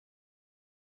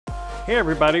Hey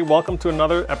everybody, welcome to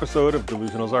another episode of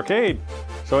DeLuSioNaL's Arcade.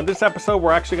 So in this episode,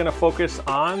 we're actually going to focus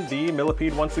on the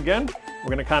Millipede once again. We're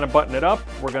going to kind of button it up.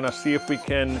 We're going to see if we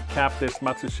can cap this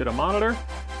Matsushita monitor.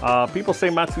 People say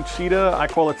Matsushita, I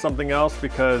call it something else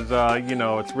because, you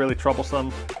know, it's really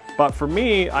troublesome. But for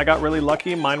me, I got really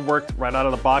lucky. Mine worked right out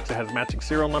of the box. It has matching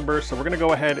serial numbers. So we're going to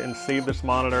go ahead and save this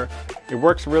monitor. It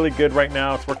works really good right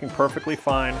now. It's working perfectly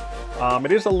fine.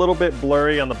 It is a little bit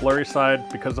blurry on the blurry side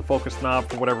because the focus knob,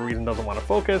 for whatever reason, doesn't want to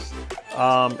focus.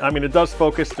 I mean, it does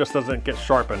focus, just doesn't get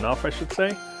sharp enough, I should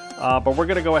say. But we're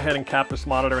going to go ahead and cap this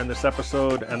monitor in this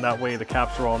episode, and that way the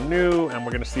caps are all new, and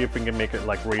we're going to see if we can make it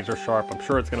like razor sharp. I'm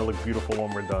sure it's going to look beautiful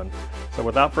when we're done. So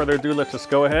without further ado, let's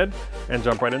just go ahead and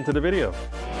jump right into the video.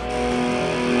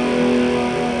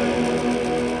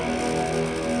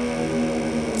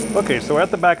 Okay, so we're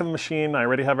at the back of the machine. I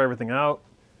already have everything out.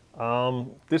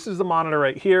 This is the monitor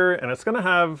right here, and it's going to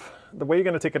have, the way you're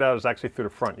going to take it out is actually through the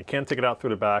front. You can't take it out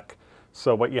through the back.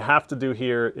 So what you have to do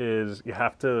here is you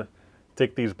have to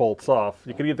take these bolts off.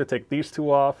 You could either take these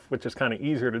two off, which is kind of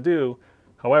easier to do.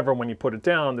 However, when you put it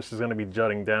down, this is going to be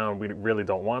jutting down. We really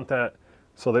don't want that.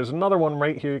 So there's another one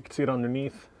right here. You can see it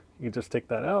underneath. You just take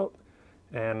that out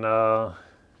and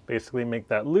basically make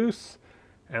that loose,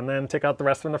 and then take out the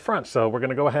rest from the front. So we're going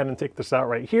to go ahead and take this out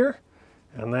right here.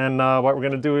 And then what we're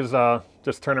going to do is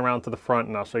just turn around to the front,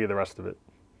 and I'll show you the rest of it.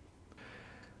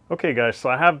 Okay guys, so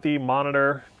I have the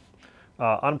monitor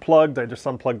unplugged. I just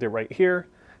unplugged it right here.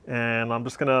 And I'm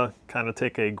just going to kind of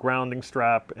take a grounding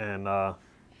strap and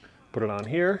put it on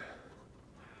here.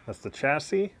 That's the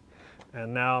chassis.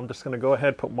 And now I'm just going to go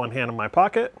ahead, put one hand in my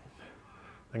pocket,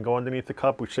 and go underneath the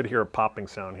cup. We should hear a popping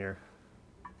sound here.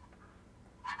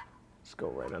 Let's go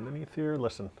right underneath here.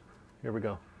 Listen, here we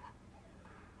go.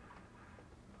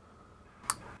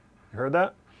 You heard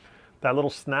that? That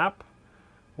little snap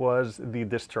was the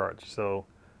discharge. So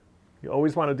you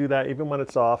always want to do that even when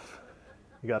it's off.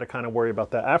 You got to kind of worry about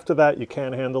that. After that, you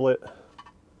can handle it,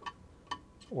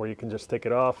 or you can just take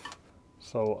it off.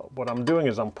 So what I'm doing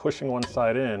is I'm pushing one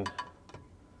side in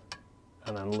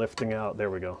and then lifting out. There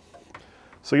we go.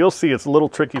 So you'll see it's a little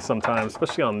tricky sometimes,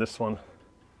 especially on this one,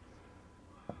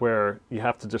 where you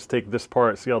have to just take this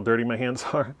part. See how dirty my hands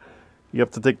are? You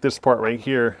have to take this part right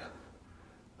here.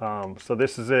 So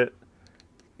this is it.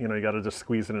 You know, you got to just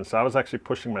squeeze it in. So I was actually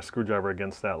pushing my screwdriver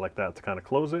against that like that to kind of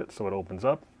close it so it opens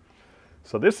up.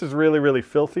 So this is really, really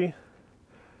filthy.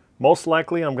 Most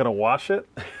likely I'm going to wash it.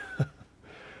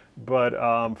 But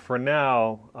for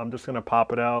now, I'm just going to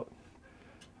pop it out.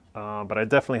 But I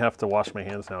definitely have to wash my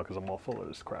hands now because I'm all full of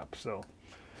this crap. So,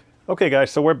 okay guys,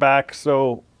 so we're back.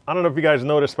 So I don't know if you guys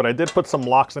noticed, but I did put some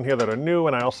locks in here that are new,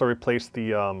 and I also replaced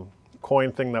the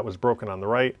coin thing that was broken on the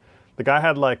right. The guy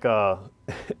had like a,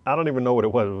 I don't even know what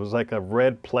it was. It was like a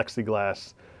red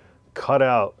plexiglass cut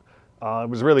out. It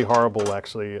was really horrible,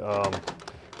 actually.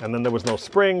 And then there was no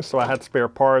springs, so I had spare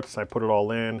parts. I put it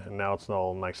all in, and now it's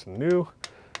all nice and new.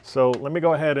 So let me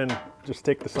go ahead and just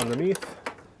take this underneath.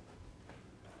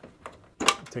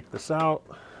 Take this out.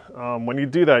 When you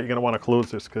do that, you're going to want to close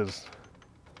this because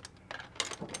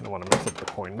you don't want to mess up the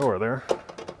coin door there,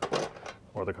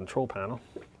 or the control panel.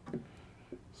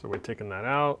 So we're taking that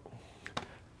out.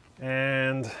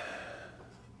 And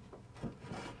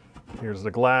here's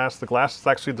the glass. The glass is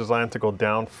actually designed to go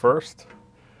down first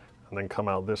and then come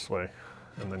out this way,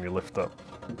 and then you lift up.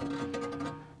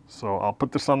 So I'll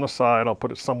put this on the side. I'll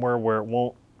put it somewhere where it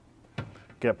won't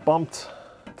get bumped.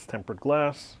 It's tempered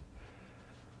glass.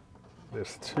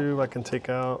 This too I can take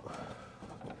out.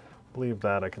 I believe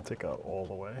that I can take out all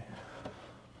the way.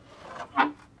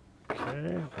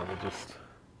 Okay, let me just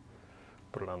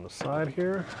put it on the side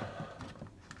here.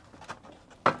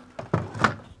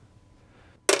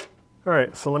 All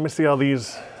right, so let me see how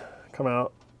these come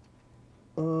out.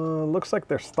 Looks like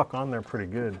they're stuck on there pretty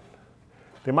good.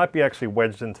 They might be actually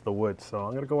wedged into the wood, so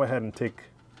I'm gonna go ahead and take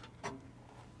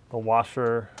the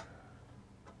washer.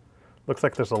 Looks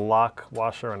like there's a lock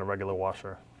washer and a regular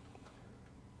washer.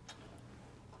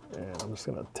 And I'm just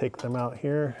gonna take them out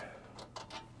here.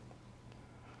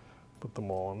 Put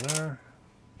them all in there.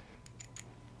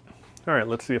 All right,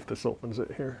 let's see if this opens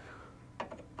it here.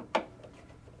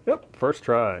 Yep, first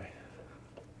try.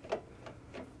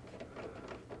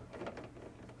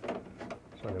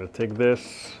 So I'm going to take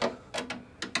this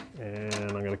and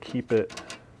I'm going to keep it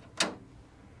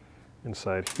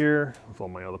inside here with all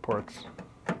my other parts.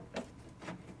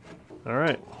 All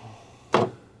right.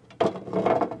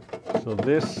 So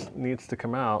this needs to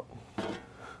come out.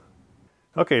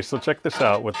 Okay, so check this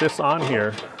out. With this on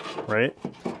here, right,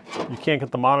 you can't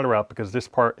get the monitor out because this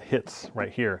part hits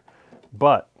right here.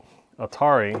 But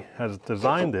Atari has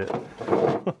designed it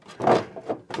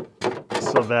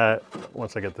that,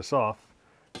 once I get this off,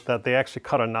 that they actually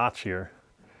cut a notch here.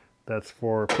 That's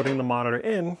for putting the monitor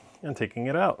in and taking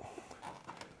it out.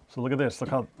 So look at this, look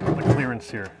how the clearance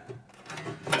here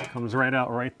comes right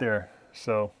out right there.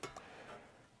 So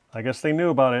I guess they knew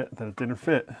about it, that it didn't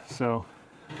fit. So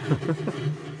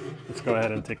let's go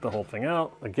ahead and take the whole thing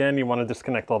out. Again, you want to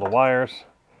disconnect all the wires.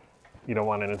 You don't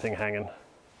want anything hanging.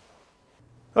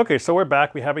 Okay, so we're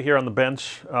back. We have it here on the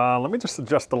bench. Let me just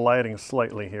adjust the lighting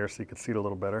slightly here so you can see it a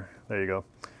little better. There you go.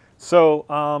 So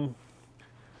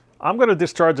I'm going to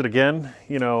discharge it again.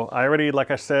 You know, I already,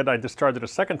 like I said, I discharged it a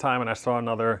second time and I saw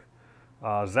another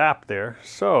zap there.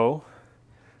 So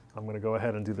I'm going to go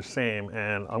ahead and do the same.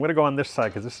 And I'm going to go on this side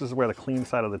because this is where the clean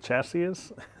side of the chassis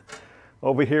is.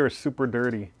 Over here is super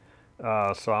dirty.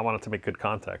 So I wanted to make good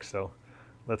contact. So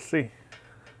let's see.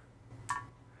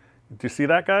 Do you see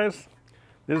that, guys?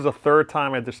 This is the third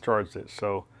time I discharged it.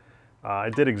 So I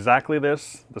did exactly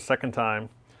this the second time.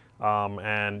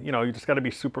 And you know, you just got to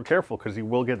be super careful because you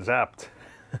will get zapped.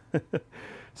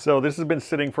 So this has been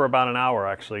sitting for about an hour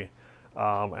actually.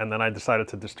 And then I decided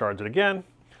to discharge it again.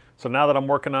 So now that I'm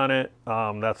working on it,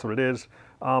 that's what it is.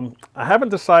 I haven't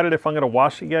decided if I'm going to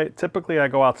wash it yet. Typically I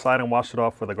go outside and wash it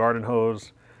off with a garden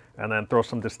hose and then throw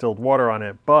some distilled water on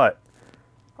it. But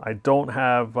I don't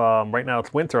have, right now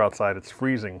it's winter outside, it's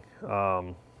freezing.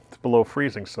 It's below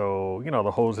freezing. So, you know,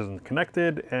 the hose isn't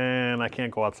connected and I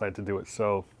can't go outside to do it.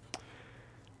 So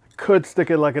could stick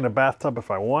it like in a bathtub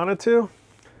if I wanted to,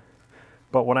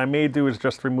 but what I may do is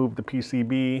just remove the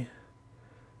PCB,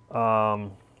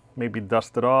 maybe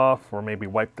dust it off, or maybe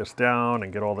wipe this down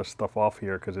and get all this stuff off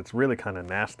here because it's really kind of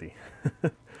nasty.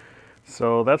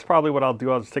 So that's probably what I'll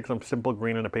do. I'll just take some simple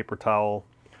green and a paper towel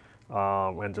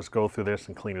and just go through this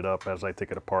and clean it up as I take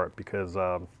it apart because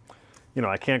you know,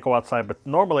 I can't go outside, but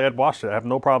normally I'd wash it. I have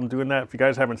no problem doing that. If you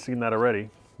guys haven't seen that already,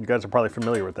 you guys are probably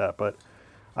familiar with that, but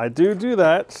I do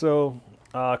that, so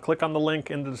click on the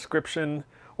link in the description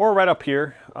or right up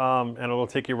here, and it'll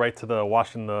take you right to the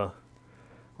washing the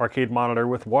arcade monitor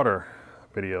with water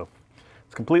video.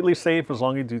 It's completely safe as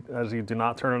long as you do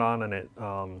not turn it on and it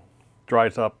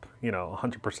dries up, you know,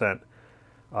 100%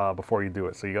 before you do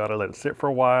it. So you gotta let it sit for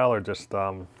a while or just,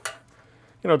 you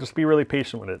know, just be really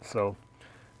patient with it. So,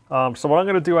 so what I'm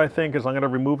gonna do, I think, is I'm gonna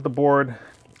remove the board.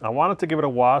 I wanted to give it a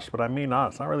wash, but I may not.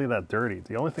 It's not really that dirty.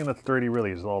 The only thing that's dirty really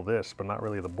is all this, but not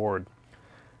really the board.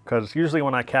 Because usually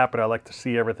when I cap it, I like to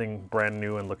see everything brand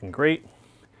new and looking great.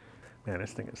 Man,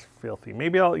 this thing is filthy.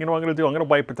 Maybe I'll, you know what I'm gonna do? I'm gonna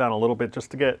wipe it down a little bit just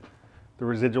to get the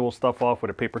residual stuff off with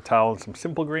a paper towel and some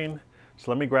simple green. So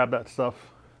let me grab that stuff.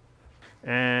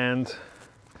 And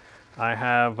I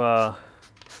have,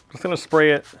 just gonna spray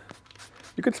it.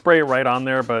 You could spray it right on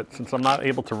there, but since I'm not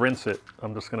able to rinse it,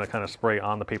 I'm just gonna kind of spray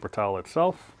on the paper towel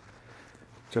itself,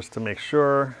 just to make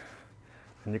sure.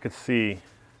 And you can see,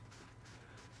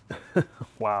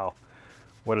 wow,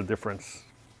 what a difference.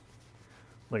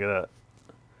 Look at that,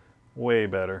 way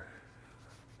better.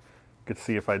 You can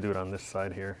see if I do it on this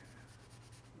side here.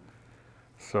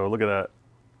 So look at that,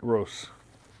 gross.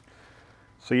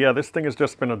 So yeah, this thing has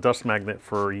just been a dust magnet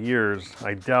for years.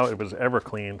 I doubt it was ever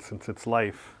cleaned since its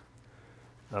life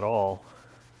at all.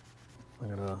 I'm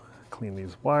gonna clean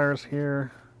these wires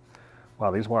here.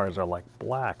 Wow, these wires are like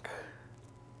black.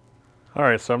 All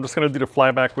right, so I'm just gonna do the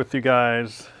flyback with you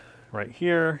guys right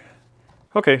here.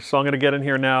 Okay, so I'm gonna get in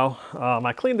here now.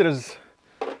 I cleaned it as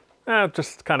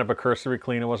just kind of a cursory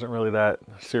clean. It wasn't really that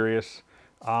serious.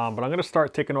 But I'm gonna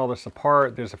start taking all this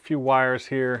apart. There's a few wires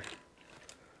here.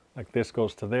 Like this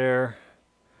goes to there.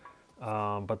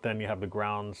 But then you have the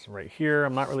grounds right here.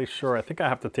 I'm not really sure. I think I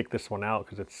have to take this one out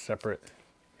because it's separate.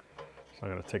 So I'm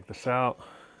going to take this out.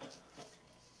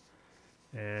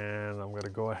 And I'm going to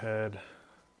go ahead.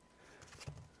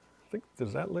 I think,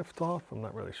 does that lift off? I'm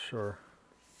not really sure.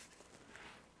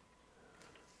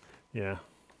 Yeah,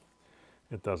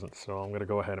 it doesn't. So I'm going to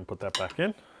go ahead and put that back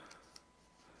in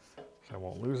so I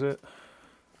won't lose it.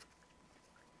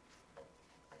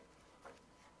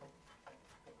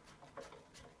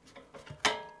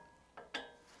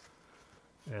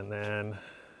 And then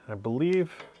I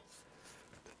believe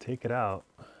to take it out,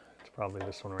 it's probably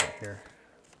this one right here.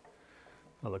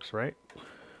 That looks right.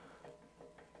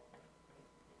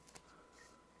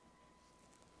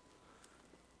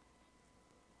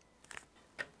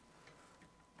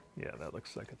 Yeah, that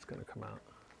looks like it's gonna come out.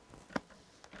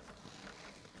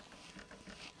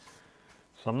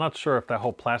 So I'm not sure if that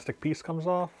whole plastic piece comes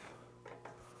off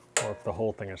or if the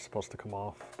whole thing is supposed to come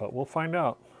off, but we'll find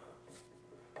out.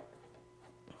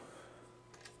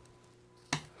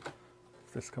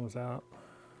 This comes out.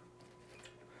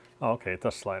 Oh, okay, it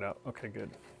does slide out. Okay, good.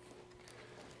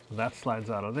 So that slides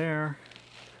out of there.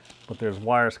 but there's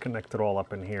wires connected all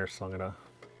up in here, so I'm gonna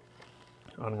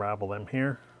unravel them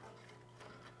here.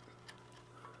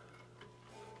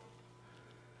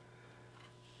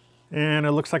 And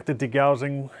it looks like the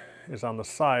degaussing is on the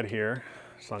side here,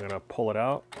 so I'm gonna pull it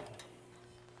out.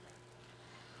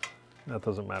 That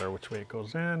doesn't matter which way it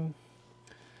goes in.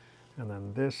 And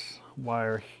then this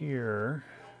wire here,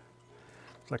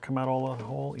 does that come out all the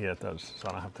hole? Yeah, it does, so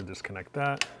I don't have to disconnect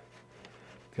that.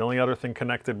 The only other thing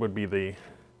connected would be the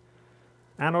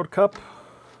anode cup,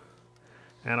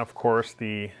 and of course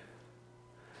the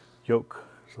yoke.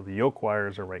 So the yoke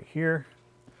wires are right here.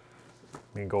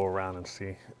 We can go around and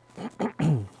see.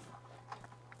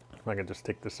 If I can just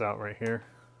take this out right here.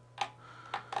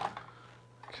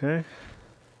 Okay.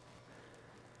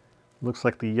 Looks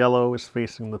like the yellow is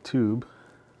facing the tube,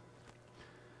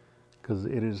 because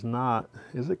it is not,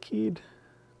 is it keyed?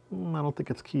 I don't think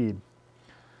it's keyed.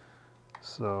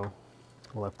 So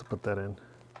we'll have to put that in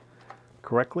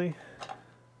correctly.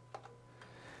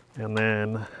 And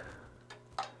then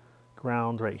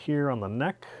ground right here on the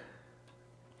neck.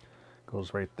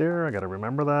 Goes right there, I gotta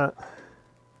remember that.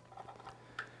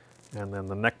 And then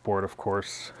the neck board, of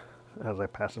course, as I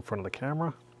pass in front of the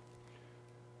camera.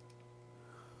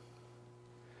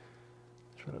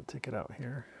 Try to take it out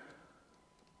here.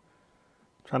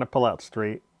 Trying to pull out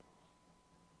straight,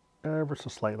 ever so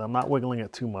slightly. I'm not wiggling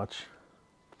it too much.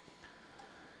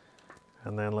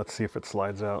 And then let's see if it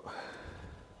slides out.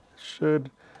 Should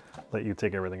let you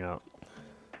take everything out.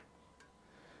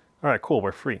 All right, cool,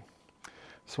 we're free.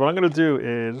 So what I'm gonna do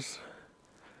is,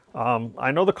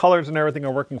 I know the colors and everything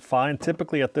are working fine.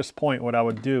 Typically at this point, what I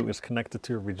would do is connect it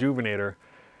to a rejuvenator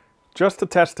just to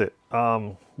test it.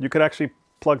 You could actually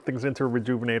plug things into a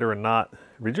rejuvenator and not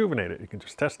rejuvenate it. You can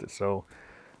just test it. So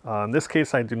in this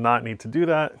case, I do not need to do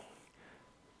that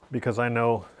because I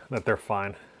know that they're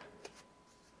fine.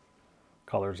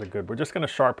 Colors are good. We're just gonna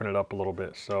sharpen it up a little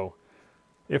bit. So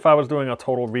if I was doing a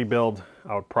total rebuild,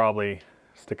 I would probably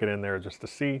stick it in there just to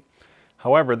see.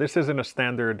 However, this isn't a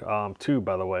standard tube,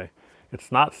 by the way.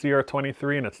 It's not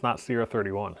CR23 and it's not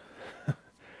CR31.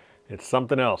 It's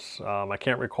something else. I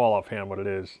can't recall offhand what it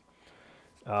is.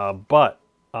 But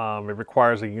it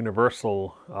requires a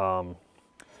universal,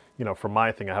 you know, for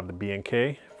my thing, I have the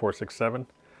B&K 467.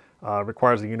 It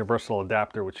requires a universal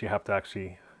adapter, which you have to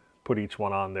actually put each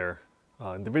one on there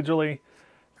individually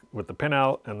with the pin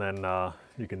out, and then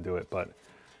you can do it. But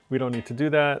we don't need to do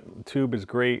that. The tube is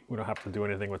great. We don't have to do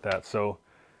anything with that. So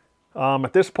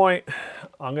at this point,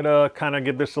 I'm gonna kind of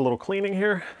give this a little cleaning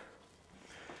here,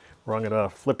 where I'm gonna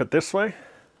flip it this way.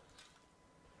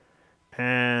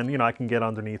 And, you know, I can get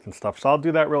underneath and stuff. So I'll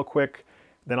do that real quick.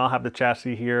 Then I'll have the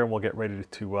chassis here and we'll get ready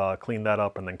to clean that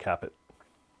up and then cap it.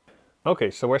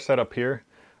 Okay, so we're set up here.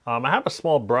 I have a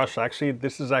small brush. Actually,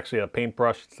 this is actually a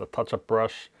paintbrush. It's a touch-up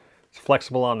brush. It's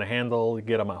flexible on the handle. You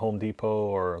get them at Home Depot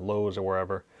or Lowe's or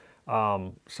wherever.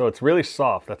 So it's really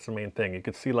soft. That's the main thing. You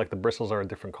can see like the bristles are a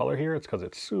different color here. It's because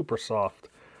it's super soft.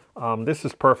 This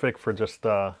is perfect for just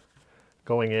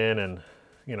going in and,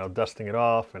 you know, dusting it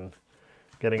off and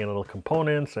getting in little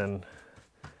components and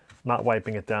not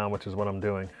wiping it down, which is what I'm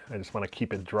doing. I just want to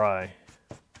keep it dry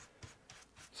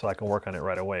so I can work on it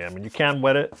right away. I mean, you can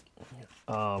wet it,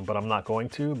 but I'm not going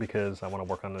to because I want to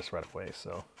work on this right away.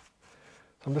 So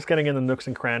I'm just getting in the nooks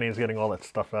and crannies, getting all that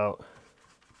stuff out.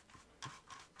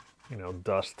 You know,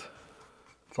 dust.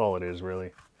 That's all it is, really.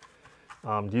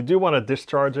 You do want to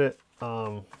discharge it.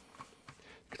 You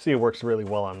can see it works really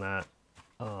well on that.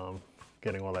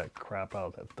 Getting all that crap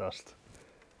out, that dust.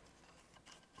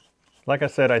 Like I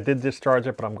said, I did discharge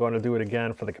it, but I'm going to do it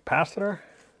again for the capacitor.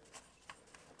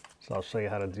 So I'll show you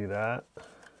how to do that.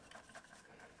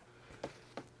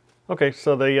 Okay,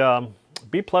 so the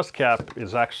B plus cap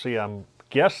is actually, I'm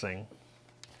guessing,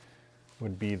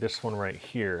 would be this one right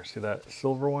here. See that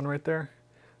silver one right there?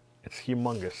 It's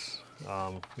humongous.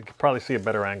 You could probably see a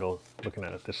better angle looking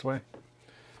at it this way,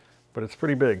 but it's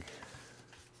pretty big.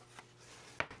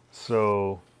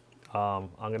 So I'm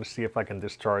going to see if I can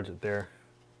discharge it there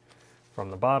from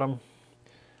the bottom.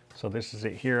 So this is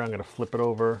it here. I'm going to flip it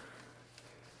over,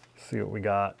 see what we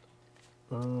got.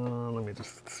 Let me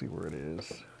just see where it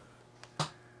is.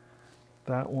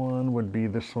 That one would be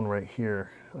this one right here.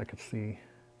 I could see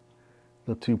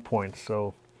the 2 points.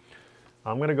 So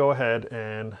I'm going to go ahead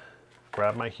and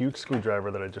grab my huge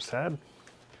screwdriver that I just had.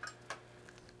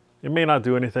 It may not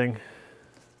do anything,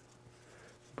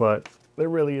 but there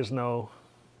really is no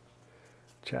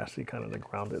chassis kind of to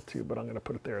ground it to, but I'm going to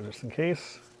put it there just in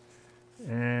case.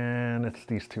 And it's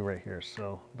these two right here,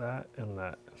 so that and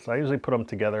that. So I usually put them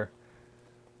together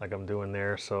like I'm doing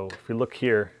there. So if you look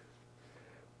here,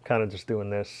 I'm kind of just doing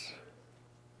this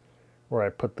where I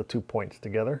put the 2 points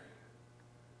together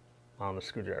on the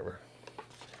screwdriver.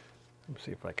 Let me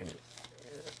see if I can,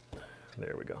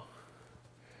 there we go.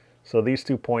 So these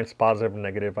 2 points, positive and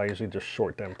negative, I usually just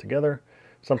short them together.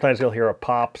 Sometimes you'll hear a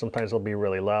pop, sometimes it'll be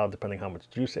really loud depending how much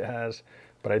juice it has.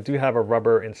 But I do have a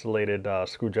rubber insulated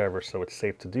screwdriver, so it's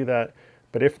safe to do that.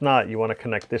 But if not, you want to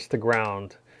connect this to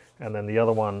ground, and then the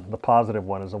other one, the positive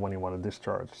one, is the one you want to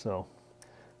discharge. So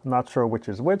I'm not sure which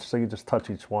is which, so you just touch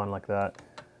each one like that,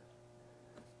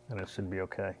 and it should be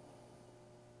okay.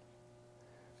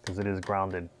 Because it is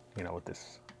grounded, you know, with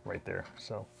this right there.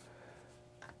 So,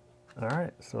 all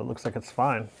right, so it looks like it's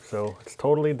fine. So it's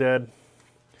totally dead.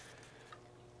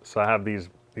 So I have these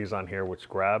on here which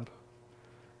grab,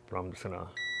 but I'm just gonna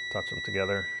touch them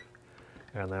together,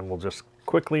 and then we'll just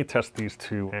quickly test these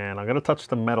two. And I'm gonna touch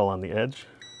the metal on the edge,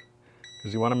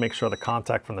 because you want to make sure the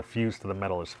contact from the fuse to the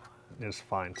metal is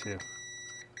fine too.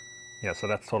 Yeah, so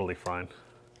that's totally fine.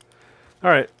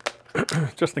 All right,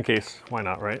 just in case, why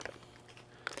not, right?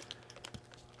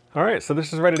 All right, so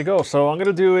this is ready to go. So what I'm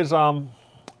gonna do is I'm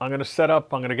gonna set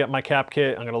up, I'm gonna get my cap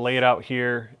kit, I'm gonna lay it out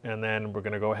here, and then we're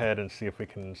gonna go ahead and see if we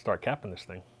can start capping this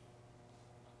thing.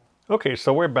 Okay,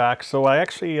 so we're back. So I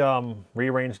actually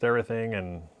rearranged everything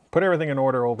and put everything in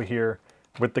order over here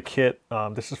with the kit.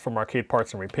 This is from Arcade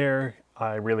Parts and Repair.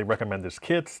 I really recommend this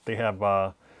kit. They have,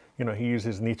 you know, he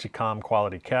uses Nichicom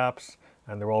quality caps,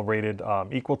 and they're all rated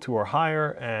equal to or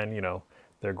higher, and, you know,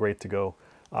 they're great to go.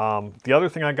 The other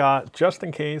thing I got, just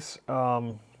in case,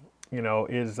 you know,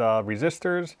 is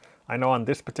resistors. I know on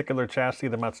this particular chassis,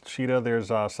 the Matsushita,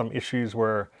 there's some issues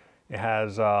where it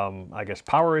has, I guess,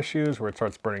 power issues where it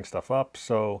starts burning stuff up.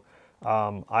 So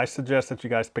I suggest that you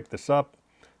guys pick this up.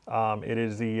 It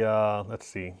is the, let's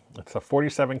see, it's a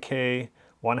 47K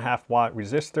 1/2 watt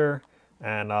resistor,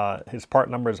 and his part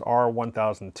number is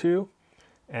R1002,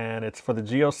 and it's for the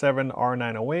G07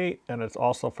 R908, and it's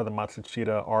also for the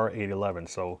Matsushita R811.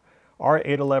 So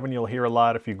R811, you'll hear a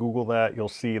lot. If you Google that, you'll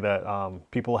see that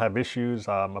people have issues.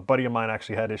 A buddy of mine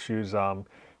actually had issues.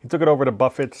 He took it over to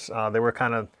Buffett's. They were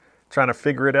kind of trying to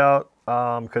figure it out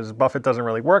because Buffett doesn't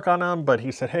really work on them, but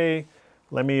he said, hey,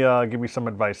 let me give you some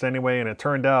advice anyway. And it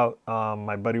turned out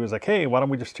my buddy was like, hey, why don't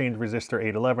we just change resistor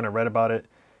 811? I read about it,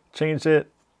 changed it,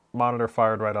 monitor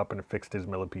fired right up, and it fixed his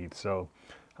Millipede. So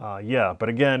yeah, but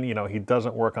again, you know, he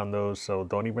doesn't work on those, so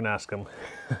don't even ask him.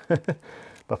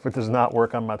 Buffett does not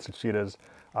work on Matsushitas,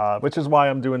 which is why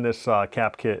I'm doing this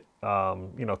cap kit,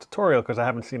 you know, tutorial, because I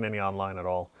haven't seen any online at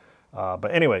all.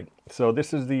 But anyway, so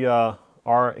this is the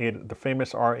the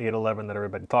famous R811 that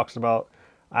everybody talks about.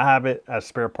 I have it as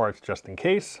spare parts just in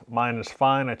case. Mine is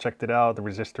fine. I checked it out. The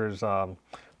resistor's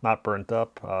not burnt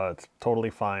up. It's totally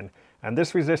fine. And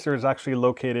this resistor is actually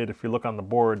located, if you look on the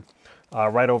board,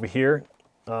 right over here.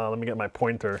 Let me get my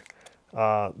pointer.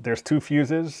 There's 2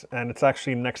 fuses, and it's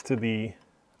actually next to the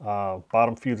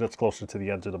bottom fuse that's closer to the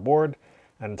edge of the board.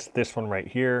 And it's this one right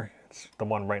here. It's the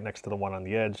one right next to the one on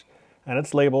the edge. And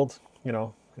it's labeled, you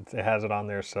know, it has it on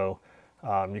there. So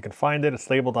you can find it. It's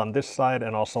labeled on this side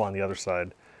and also on the other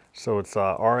side. So it's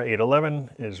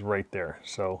R811 is right there.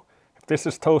 So if this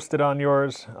is toasted on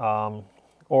yours,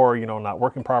 or, you know, not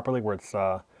working properly where it's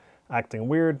acting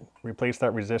weird, replace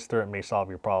that resistor. It may solve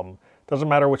your problem. Doesn't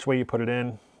matter which way you put it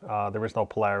in. There is no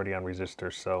polarity on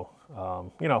resistors. So,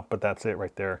 you know, but that's it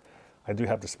right there. I do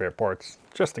have the spare parts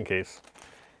just in case.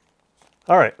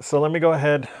 All right, so let me go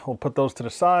ahead. We'll put those to the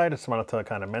side. I just wanted to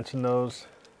kind of mention those.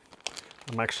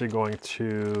 I'm actually going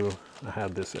to, I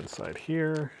have this inside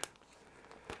here.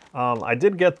 I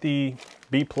did get the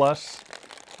B+.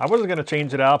 I wasn't going to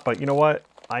change it out, but you know what?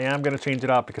 I am going to change it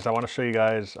out because I want to show you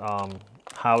guys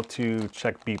how to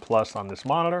check B+ on this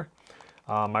monitor.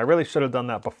 I really should have done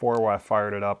that before where I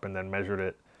fired it up and then measured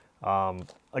it.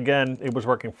 Again, it was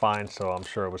working fine, so I'm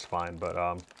sure it was fine.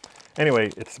 But anyway,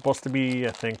 it's supposed to be,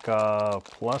 I think,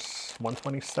 plus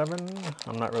 127.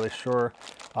 I'm not really sure.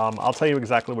 I'll tell you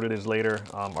exactly what it is later.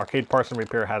 Arcade Parts and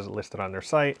Repair has it listed on their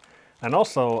site. And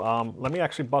also, let me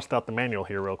actually bust out the manual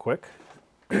here real quick.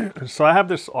 So I have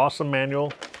this awesome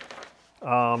manual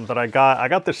that I got. I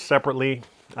got this separately.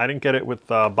 I didn't get it with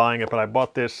buying it, but I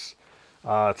bought this.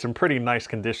 It's in pretty nice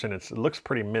condition. It looks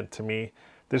pretty mint to me.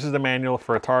 This is the manual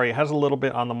for Atari. It has a little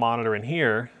bit on the monitor in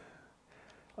here.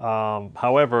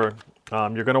 However,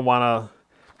 you're going to want to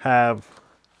have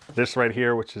this right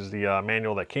here, which is the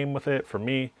manual that came with it. For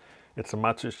me, it's a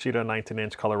Matsushita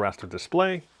 19-inch color raster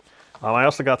display. I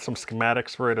also got some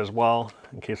schematics for it as well,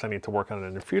 in case I need to work on it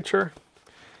in the future.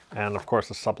 And of course,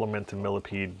 a supplement to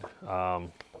Millipede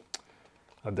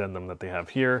addendum that they have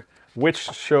here, which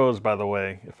shows, by the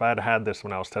way, if I had had this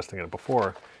when I was testing it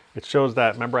before, it shows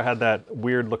that, remember I had that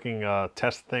weird looking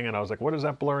test thing and I was like, what is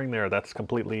that blurring there? That's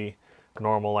completely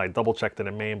normal. I double checked it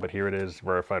in main, but here it is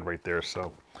verified right there.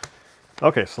 So,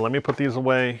 okay, so let me put these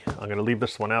away. I'm gonna leave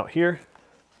this one out here.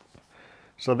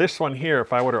 So this one here,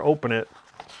 if I were to open it,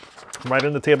 right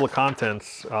in the table of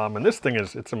contents, and this thing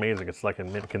is, it's amazing. It's like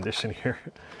in mint condition here.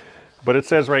 But it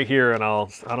says right here, and I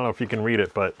don't know if you can read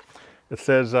it, but it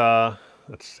says,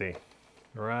 let's see,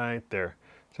 right there.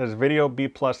 It says video B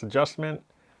plus adjustment,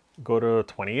 go to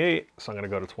 28. So I'm gonna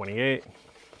go to 28.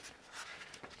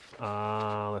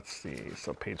 Let's see,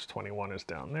 so page 21 is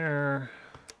down there.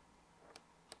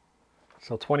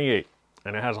 So 28,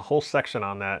 and it has a whole section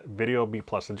on that, video B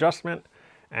plus adjustment,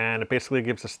 and it basically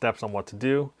gives the steps on what to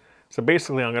do. So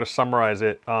basically, I'm going to summarize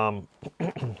it. I'm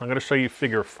going to show you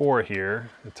figure 4 here.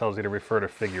 It tells you to refer to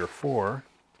figure 4.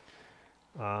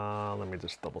 Let me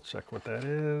just double check what that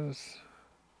is.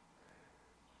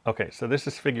 Okay, so this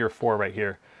is figure 4 right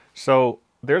here. So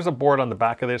there's a board on the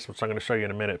back of this, which I'm going to show you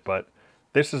in a minute, but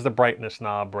this is the brightness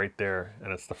knob right there,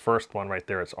 and it's the first one right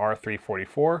there. It's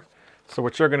R344. So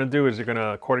what you're going to do is you're going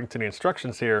to, according to the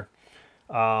instructions here,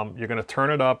 you're going to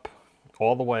turn it up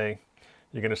all the way.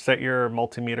 You're going to set your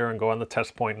multimeter and go on the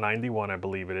test point 91, I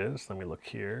believe it is. Let me look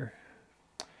here.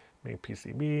 Main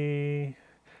PCB.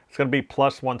 It's going to be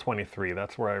plus 123.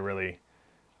 That's where I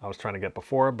was trying to get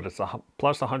before, but it's a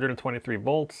plus 123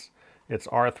 volts. It's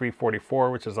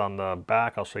R344, which is on the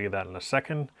back. I'll show you that in a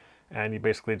second. And you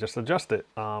basically just adjust it.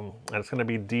 And it's going to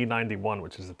be D91,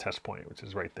 which is the test point, which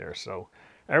is right there. So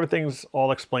everything's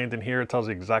all explained in here. It tells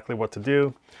you exactly what to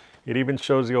do. It even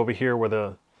shows you over here where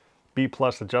the B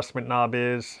plus adjustment knob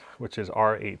is, which is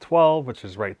R812, which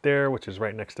is right there, which is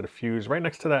right next to the fuse, right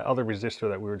next to that other resistor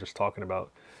that we were just talking about.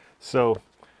 So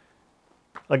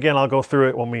again, I'll go through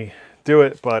it when we do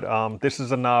it, but this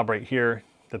is a knob right here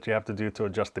that you have to do to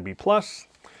adjust the B plus.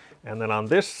 And then on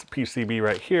this PCB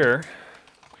right here,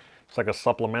 it's like a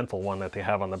supplemental one that they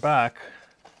have on the back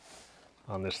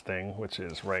on this thing, which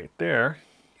is right there.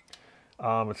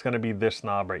 It's going to be this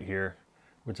knob right here,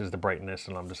 which is the brightness,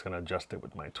 and I'm just going to adjust it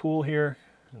with my tool here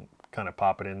and kind of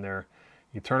pop it in there.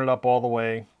 You turn it up all the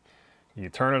way, you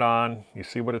turn it on, you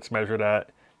see what it's measured at,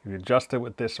 you adjust it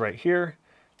with this right here.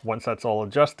 Once that's all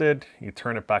adjusted, you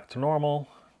turn it back to normal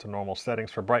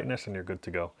settings for brightness, and you're good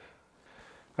to go.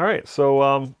 All right,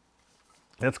 so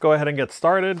let's go ahead and get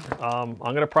started. I'm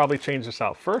going to probably change this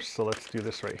out first, so let's do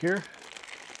this right here.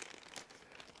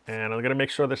 And I'm going to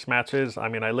make sure this matches. I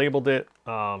mean, I labeled it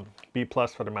B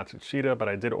plus for the Matsushita, but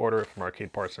I did order it from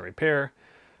Arcade Parts and Repair.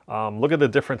 Look at the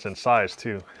difference in size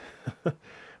too.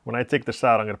 When I take this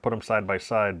out, I'm going to put them side by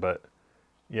side, but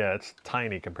yeah, it's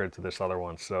tiny compared to this other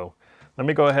one. So let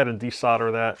me go ahead and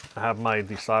desolder that. I have my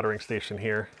desoldering station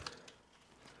here.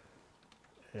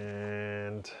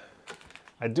 And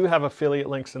I do have affiliate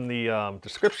links in the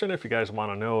description if you guys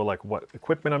want to know like what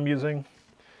equipment I'm using.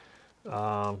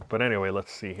 But anyway,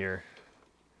 let's see here.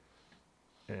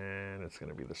 And it's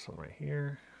going to be this one right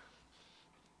here.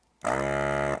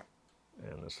 And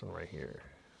this one right here.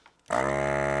 All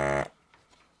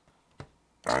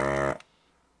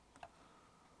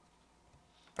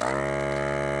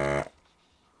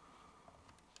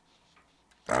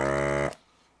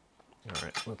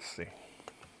right, let's see.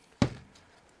 Let's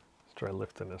try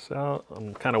lifting this out.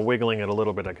 I'm kind of wiggling it a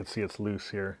little bit. I can see it's loose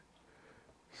here.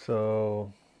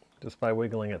 So just by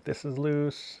wiggling it, this is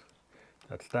loose.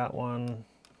 That's that one.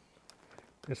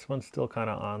 This one's still kind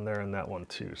of on there, and that one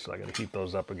too. So I got to heat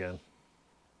those up again.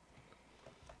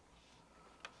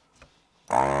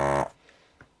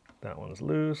 That one's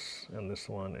loose, and this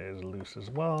one is loose as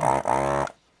well.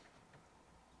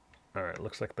 All right,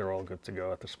 looks like they're all good to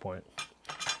go at this point.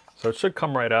 So it should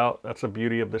come right out. That's the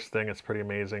beauty of this thing. It's pretty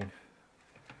amazing.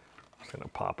 Just gonna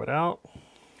pop it out.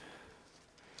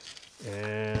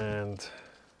 And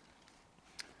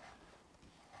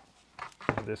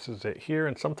this is it here.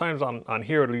 And sometimes on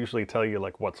here, it'll usually tell you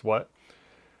like what's what.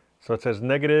 So it says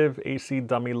negative AC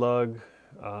dummy lug,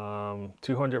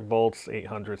 200 volts,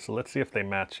 800. So let's see if they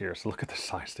match here. So look at the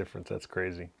size difference. That's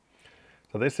crazy.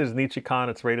 So this is Nichicon.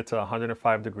 It's rated to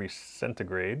 105 degrees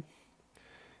centigrade.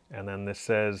 And then this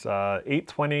says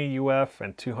 820 UF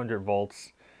and 200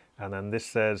 volts. And then this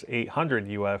says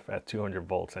 800 UF at 200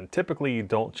 volts. And typically you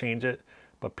don't change it,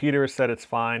 but Peter said it's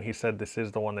fine. He said this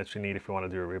is the one that you need if you want to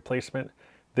do a replacement.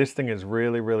 This thing is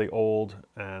really, really old,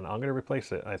 and I'm going to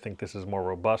replace it. I think this is more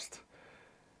robust.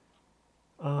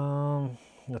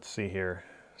 Let's see here.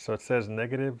 So it says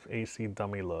negative AC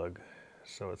dummy lug.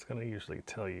 So it's going to usually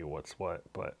tell you what's what,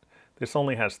 but this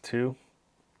only has 2.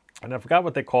 And I forgot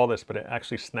what they call this, but it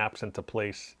actually snaps into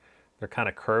place. They're kind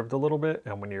of curved a little bit,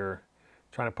 and when you're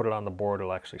trying to put it on the board,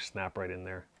 it'll actually snap right in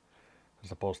there.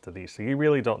 as opposed to these. So you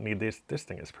really don't need this. This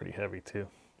thing is pretty heavy too.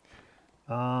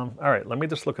 All right, let me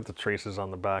just look at the traces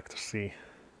on the back to see.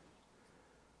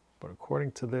 But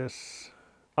according to this,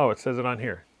 oh, it says it on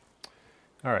here.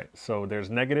 All right, so there's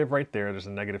negative right there. There's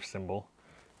a negative symbol.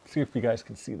 Let's see if you guys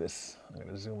can see this. I'm going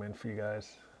to zoom in for you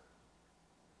guys.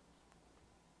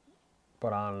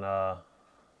 But on,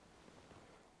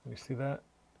 you see that?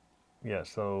 Yeah,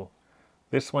 so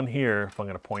this one here, if I'm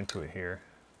going to point to it here,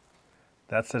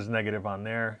 that says negative on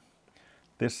there.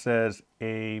 This says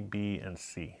A, B, and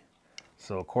C.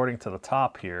 So according to the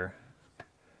top here,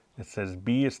 it says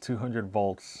B is 200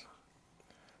 volts.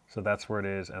 So that's where it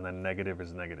is, and then negative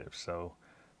is negative. So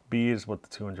B is what the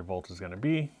 200 volts is going to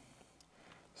be.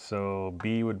 So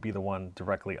B would be the one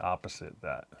directly opposite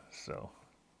that. So,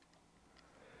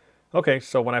 okay,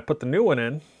 so when I put the new one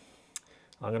in,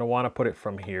 I'm going to want to put it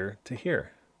from here to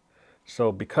here.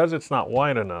 So because it's not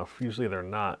wide enough, usually they're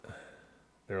not,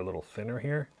 they're a little thinner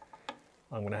here.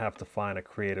 I'm going to have to find a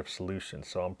creative solution.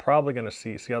 So I'm probably going to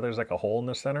see how there's like a hole in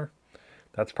the center?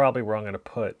 That's probably where I'm going to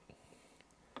put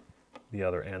the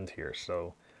other end here.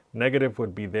 So negative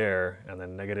would be there, and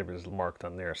then negative is marked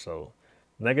on there. So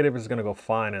negative is going to go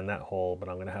fine in that hole, but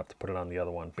I'm going to have to put it on the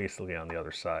other one, basically on the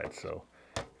other side. So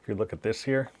if you look at this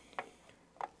here,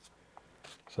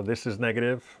 so this is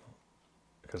negative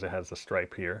because it has the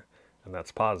stripe here, and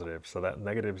that's positive. So that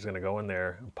negative is going to go in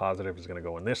there, and positive is going to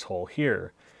go in this hole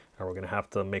here, and we're going to have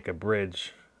to make a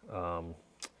bridge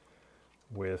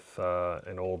with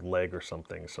an old leg or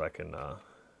something so I can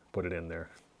put it in there.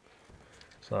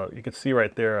 So you can see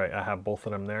right there, I have both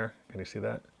of them there. Can you see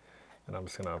that? And I'm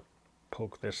just going to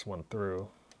poke this one through,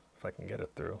 if I can get it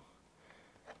through.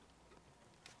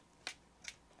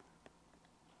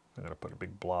 I'm going to put a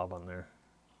big blob on there.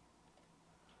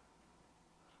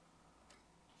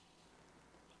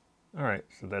 All right,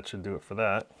 so that should do it for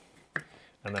that.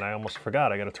 And then I almost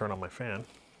forgot, I got to turn on my fan.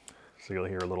 So you'll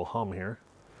hear a little hum here.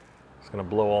 It's going to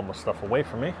blow all my stuff away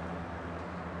from me.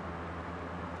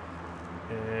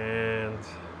 And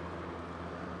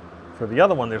for the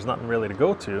other one, there's nothing really to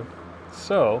go to.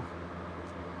 So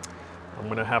I'm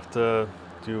going to have to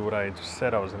do what I just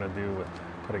said I was going to do with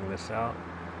putting this out.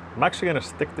 I'm actually going to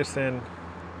stick this in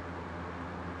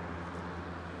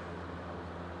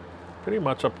pretty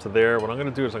much up to there. What I'm going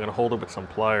to do is I'm going to hold it with some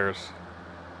pliers.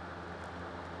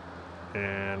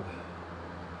 And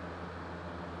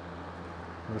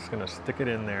I'm just going to stick it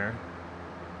in there.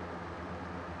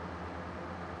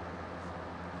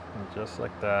 And just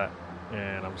like that.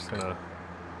 And I'm just going to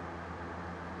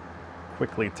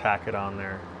quickly tack it on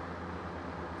there.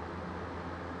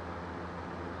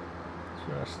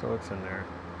 Just so it's in there.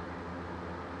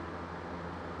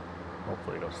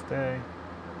 Hopefully it'll stay.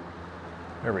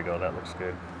 There we go, that looks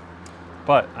good.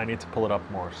 But I need to pull it up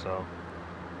more, so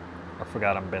I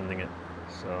forgot I'm bending it.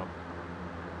 So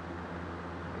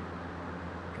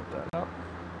get that up.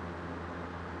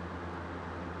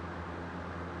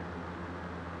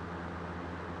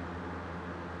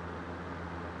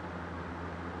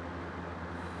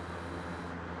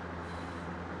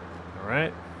 All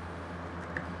right.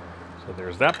 So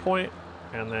there's that point,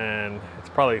 and then it's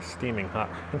probably steaming hot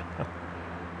right now.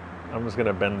 I'm just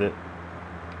gonna bend it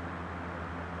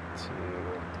to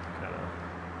kind of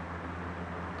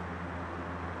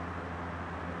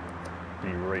be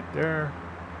right there.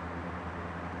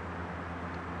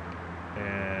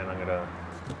 And I'm gonna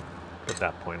put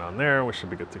that point on there. We should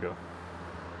be good to go.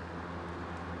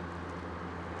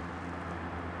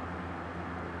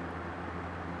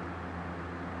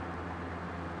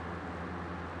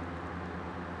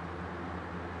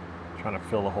 Trying to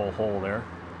fill the whole hole there.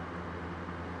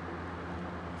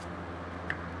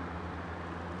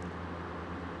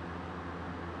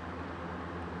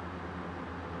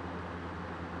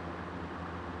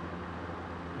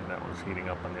 And that one's heating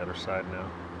up on the other side now.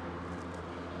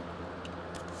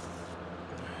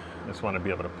 I just want to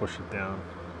be able to push it down.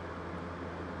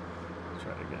 Let's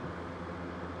try it again.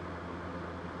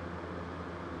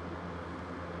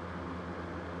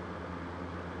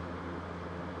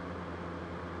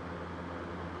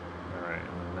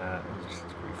 Just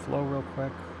reflow real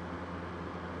quick.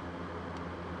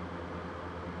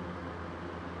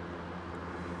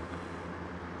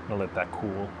 I'll let that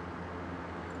cool.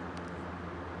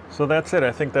 So that's it.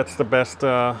 I think that's the best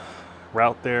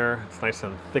route there. It's nice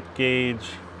and thick gauge.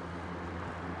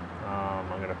 I'm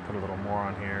going to put a little more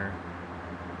on here.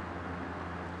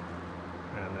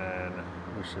 And then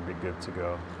we should be good to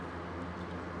go.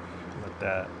 Let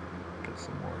that get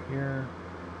some more here.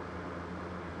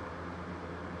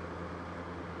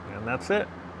 And that's it.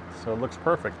 So it looks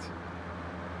perfect.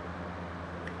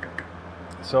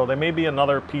 So there may be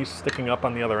another piece sticking up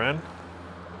on the other end.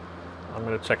 I'm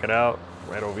gonna check it out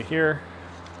right over here.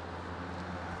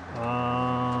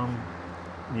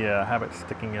 Yeah, I have it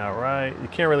sticking out right. You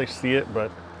can't really see it,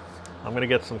 but I'm gonna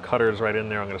get some cutters right in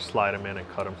there. I'm gonna slide them in and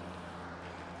cut them.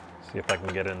 See if I can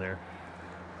get in there.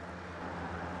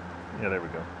 Yeah, there we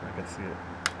go. I can see it.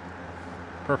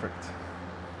 Perfect.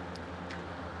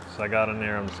 So I got in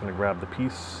there. I'm just gonna grab the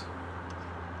piece.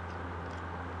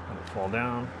 Let it fall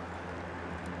down.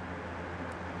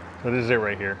 So this is it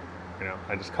right here. You know,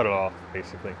 I just cut it off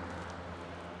basically.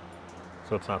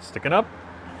 So it's not sticking up.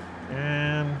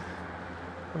 And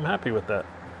I'm happy with that.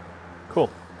 Cool.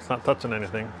 It's not touching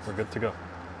anything. We're good to go.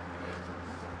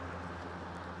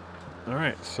 All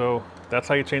right, so that's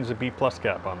how you change the B+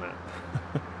 gap on that.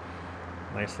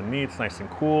 Nice and neat, it's nice and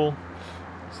cool.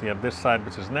 So you have this side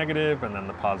which is negative, and then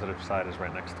the positive side is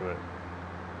right next to it,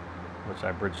 which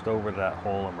I bridged over that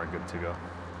hole, and we're good to go.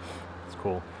 It's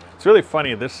cool. It's really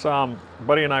funny. This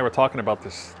buddy and I were talking about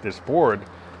this board.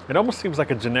 It almost seems like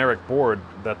a generic board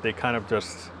that they kind of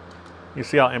just, you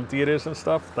see how empty it is and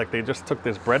stuff? Like they just took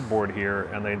this breadboard here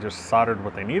and they just soldered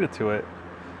what they needed to it.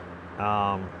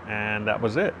 And that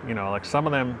was it. You know, like some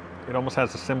of them, it almost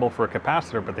has a symbol for a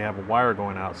capacitor, but they have a wire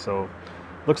going out. So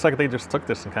looks like they just took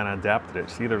this and kind of adapted it.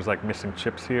 See, there's like missing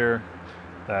chips here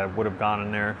that would have gone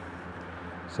in there.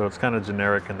 So it's kind of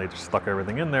generic, and they just stuck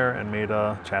everything in there and made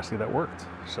a chassis that worked.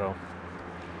 So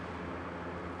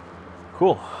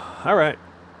cool. All right.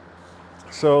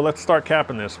 So let's start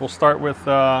capping this. We'll start with,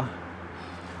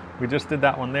 we just did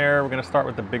that one there. We're going to start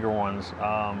with the bigger ones.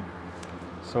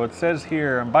 So it says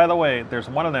here, and by the way, there's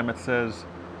one of them, it says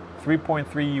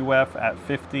 3.3 UF at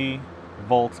 50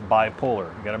 volts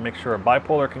bipolar. You got to make sure a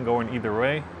bipolar can go in either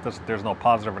way. There's no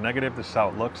positive or negative. This is how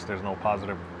it looks. There's no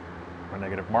positive or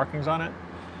negative markings on it.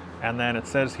 And then it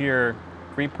says here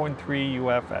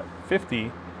 3.3 UF at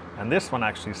 50, and this one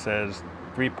actually says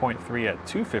 3.3 at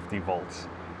 250 volts.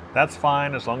 That's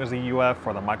fine as long as the UF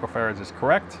or the microfarads is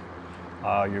correct.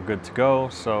 You're good to go.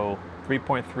 So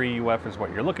 3.3 UF is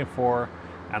what you're looking for,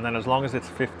 and then as long as it's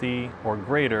 50 or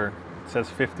greater, it says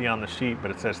 50 on the sheet,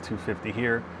 but it says 250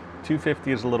 here.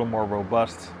 250 is a little more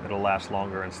robust. It'll last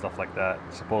longer and stuff like that,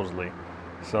 supposedly.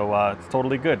 So it's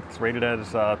totally good. It's rated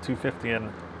as 250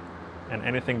 and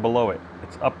anything below it.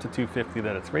 It's up to 250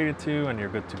 that it's rated to, and you're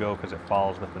good to go because it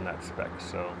falls within that spec.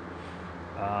 So,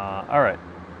 all right.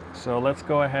 So let's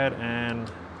go ahead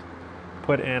and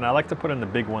put in, I like to put in the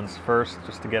big ones first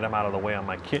just to get them out of the way on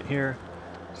my kit here.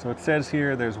 So it says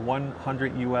here there's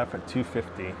 100 UF at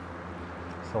 250.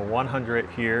 So 100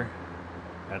 here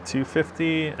at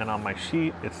 250, and on my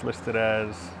sheet it's listed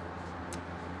as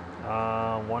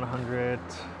 100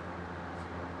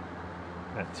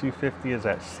 at 250 is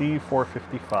at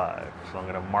C455. So I'm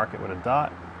going to mark it with a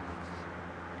dot.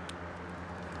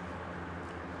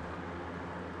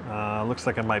 Looks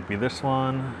like it might be this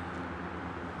one.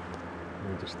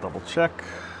 Let me just double check.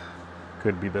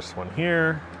 Could be this one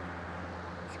here.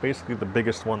 It's basically the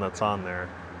biggest one that's on there.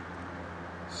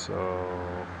 So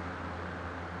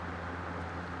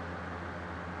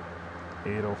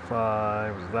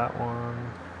 805 is that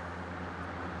one.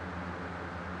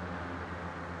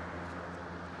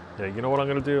 Yeah, you know what I'm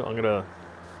gonna do? I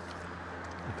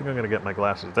think I'm gonna get my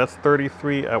glasses. That's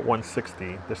 33 at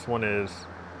 160. This one is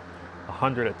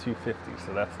 100 at 250,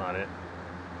 so that's not it.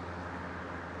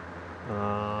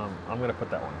 I'm gonna put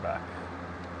that one back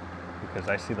because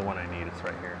I see the one I need. It's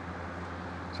right here.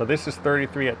 So this is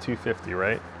 33 at 250,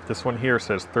 right? This one here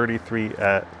says 33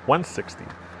 at 160.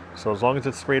 So as long as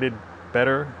it's rated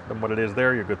better than what it is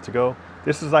there, you're good to go.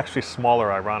 This is actually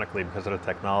smaller, ironically, because of the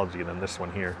technology than this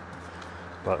one here.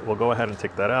 But we'll go ahead and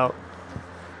take that out.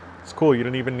 It's cool. You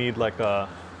don't even need like a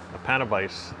pan of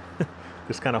ice.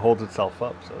 This kind of holds itself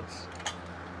up. So it's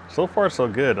so far so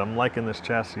good. I'm liking this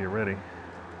chassis already.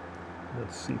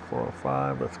 Let's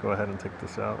C405. Let's go ahead and take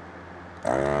this out.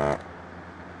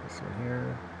 This one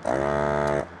here.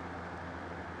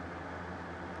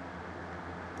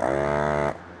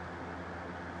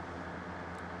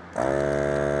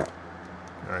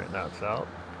 All right, now it's out.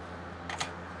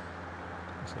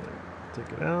 So take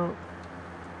it out.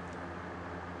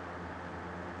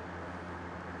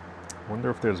 Wonder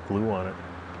if there's glue on it.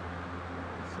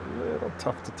 It's a little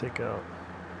tough to take out.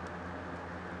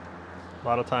 A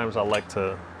lot of times I like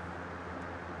to,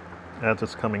 as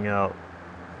it's coming out,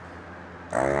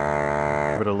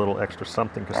 give it a little extra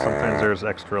something, because sometimes there's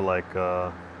extra like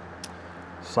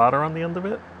solder on the end of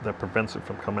it that prevents it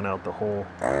from coming out the hole.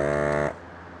 I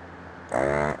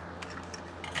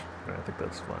think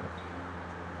that's fine.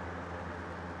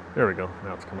 There we go,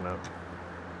 now it's coming out.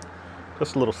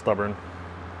 Just a little stubborn.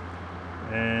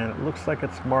 And it looks like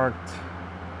it's marked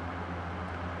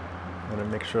I'm gonna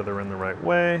make sure they're in the right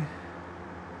way.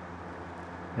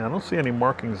 Yeah, I don't see any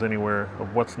markings anywhere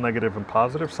of what's negative and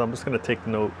positive, so I'm just gonna take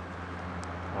note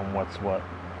on what's what.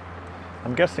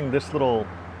 I'm guessing this little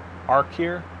arc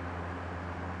here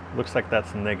looks like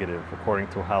that's negative according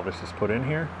to how this is put in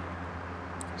here.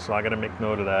 So I gotta make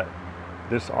note of that.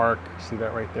 This arc, see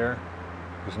that right there?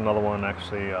 There's another one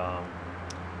actually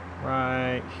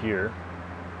right here.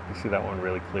 You see that one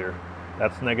really clear.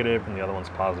 That's negative and the other one's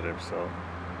positive. So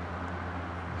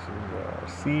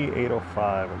this is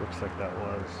C805, it looks like that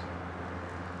was.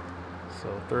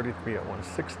 So 33 at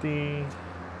 160,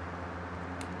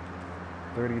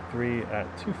 33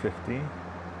 at 250,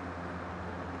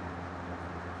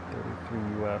 33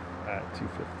 UF at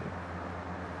 250.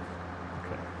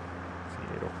 Okay,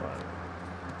 C805.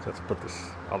 So let's put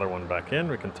this other one back in.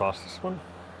 We can toss this one.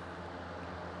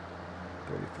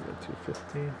 33 at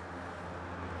 250.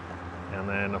 And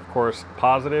then, of course,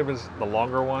 positive is, the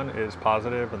longer one is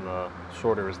positive and the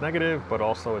shorter is negative, but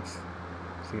also it's,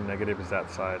 see, negative is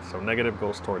that side. So negative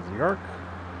goes towards the arc,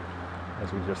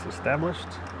 as we just established.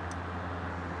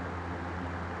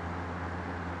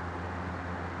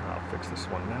 I'll fix this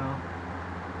one now.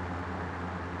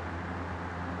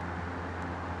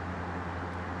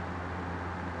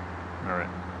 All right.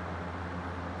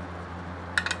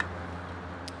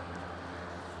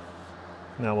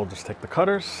 Now we'll just take the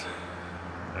cutters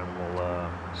and we'll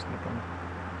snip them.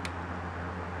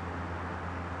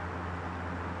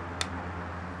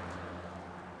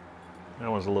 That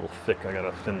one's a little thick. I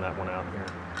gotta thin that one out here.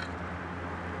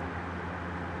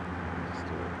 Let's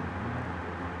do it.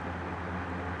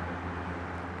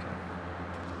 Okay.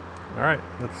 All right,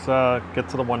 let's get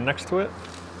to the one next to it.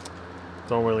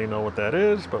 Don't really know what that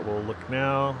is, but we'll look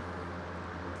now.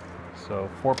 So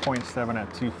 4.7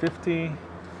 at 250.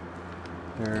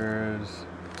 There's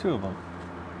two of them.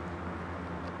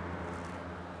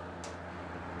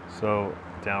 So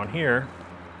down here,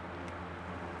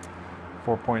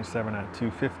 4.7 at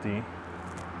 250.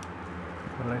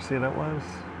 What did I say that was?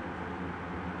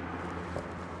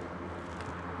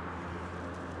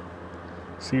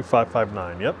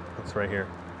 C559, yep, that's right here.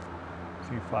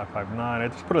 C559, I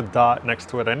just put a dot next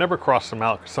to it. I never cross them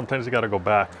out because sometimes you gotta go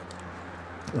back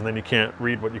and then you can't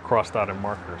read what you crossed out in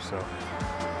marker, so.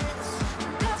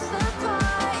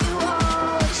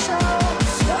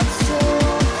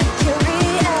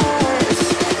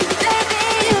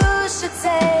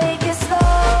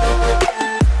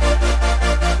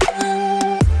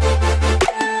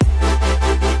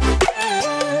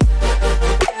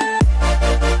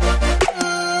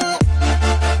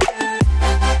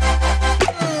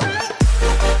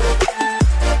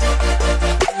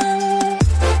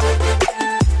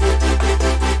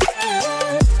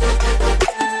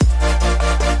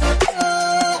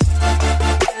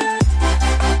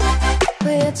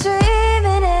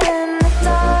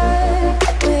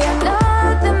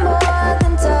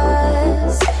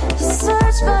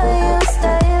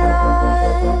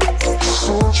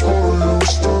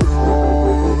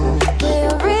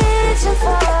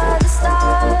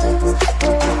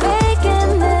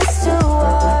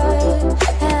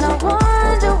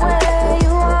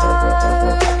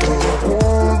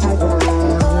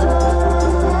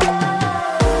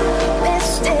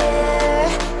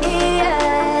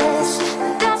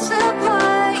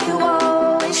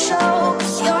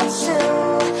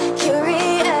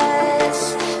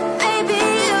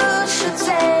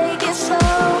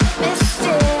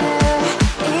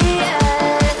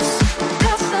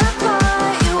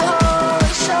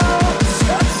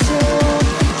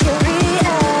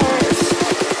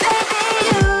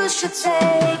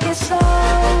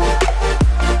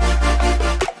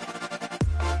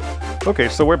 Okay,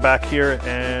 so we're back here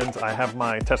and I have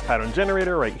my test pattern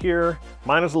generator right here.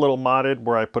 Mine is a little modded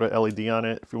where I put an LED on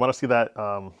it. If you want to see that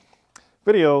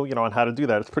video, on how to do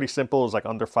that, it's pretty simple. It's like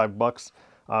under $5.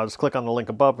 Just click on the link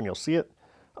above and you'll see it.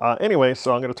 Anyway,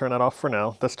 so I'm going to turn that off for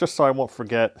now. That's just so I won't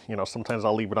forget. Sometimes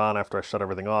I'll leave it on after I shut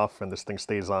everything off and this thing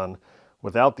stays on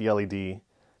without the LED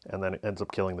and then it ends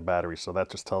up killing the battery. So that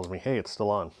just tells me, hey, it's still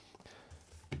on.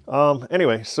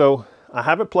 Anyway, so I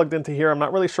have it plugged into here. I'm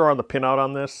not really sure on the pinout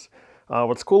on this.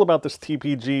 What's cool about this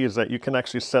TPG is that you can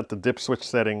actually set the dip switch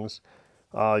settings.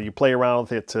 You play around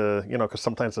with it to, because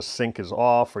sometimes the sync is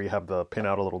off or you have the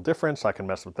pinout a little different, so I can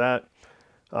mess with that.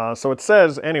 So it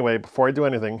says, anyway, before I do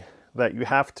anything, that you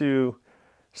have to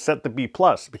set the B+,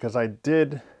 because I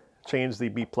did change the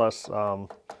B+,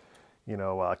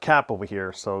 cap over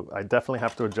here, so I definitely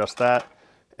have to adjust that.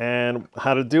 And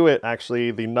how to do it,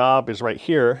 actually, the knob is right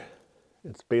here.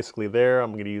 It's basically there.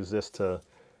 I'm going to use this to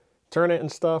turn it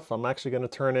and stuff. I'm actually going to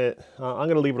turn it, I'm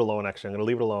going to leave it alone, actually. I'm going to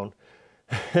leave it alone.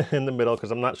 in the middle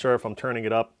because I'm not sure if I'm turning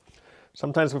it up.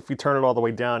 Sometimes if you turn it all the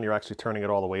way down, you're actually turning it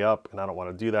all the way up, and I don't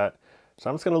want to do that. So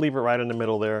I'm just going to leave it right in the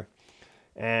middle there.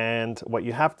 And what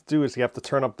you have to do is you have to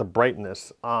turn up the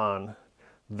brightness on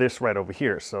this right over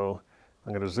here. So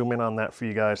I'm going to zoom in on that for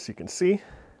you guys so you can see.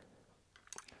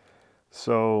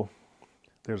 So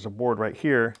there's a board right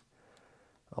here.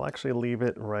 I'll actually leave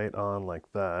it right on like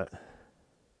that.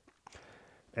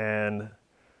 And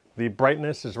the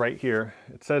brightness is right here.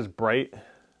 It says bright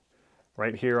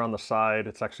right here on the side.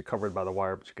 It's actually covered by the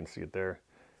wire, but you can see it there.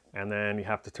 And then you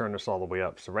have to turn this all the way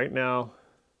up. So right now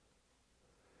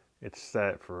it's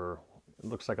set for, it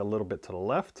looks like a little bit to the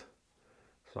left.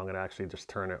 So I'm going to actually just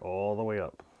turn it all the way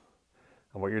up.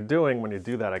 And what you're doing when you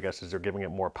do that, I guess, is you're giving it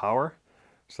more power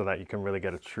so that you can really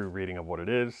get a true reading of what it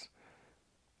is.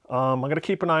 I'm going to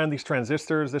keep an eye on these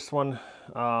transistors. This one,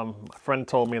 a friend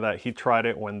told me that he tried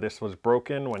it when this was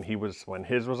broken, when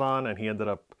his was on, and he ended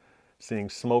up seeing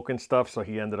smoke and stuff, so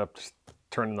he ended up just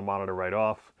turning the monitor right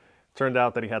off. Turned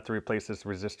out that he had to replace this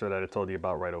resistor that I told you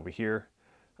about right over here.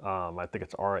 I think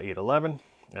it's R811,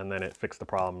 and then it fixed the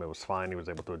problem. It was fine. He was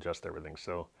able to adjust everything.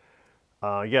 So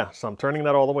yeah, so I'm turning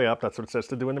that all the way up. That's what it says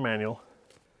to do in the manual.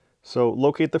 So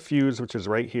locate the fuse, which is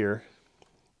right here.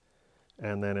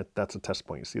 And then that's a test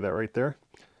point. You see that right there?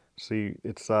 See,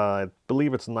 it's I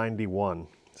believe it's 91.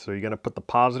 So you're going to put the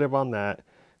positive on that,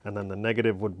 and then the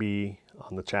negative would be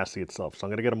on the chassis itself. So I'm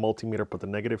going to get a multimeter, put the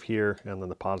negative here, and then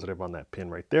the positive on that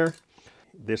pin right there.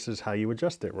 This is how you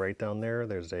adjust it. Right down there,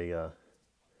 there's a,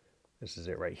 this is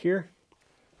it right here.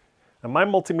 And my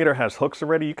multimeter has hooks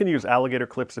already. You can use alligator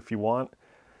clips if you want.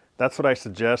 That's what I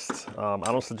suggest. I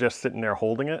don't suggest sitting there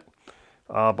holding it.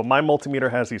 But my multimeter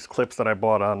has these clips that I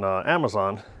bought on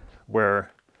Amazon,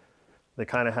 where they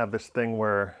kind of have this thing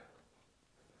where,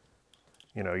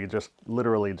 you know, you just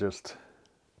literally just,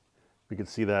 you can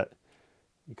see that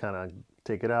you kind of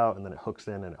take it out and then it hooks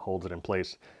in and it holds it in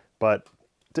place. But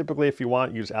typically if you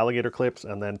want, use alligator clips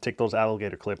and then take those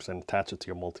alligator clips and attach it to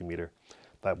your multimeter.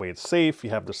 That way it's safe, you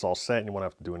have this all set and you won't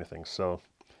have to do anything. So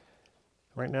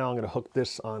right now I'm going to hook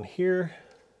this on here.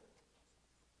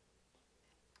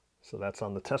 So that's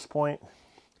on the test point.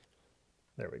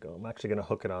 There we go. I'm actually going to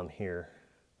hook it on here.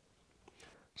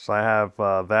 So I have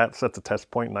that set to test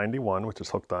point 91, which is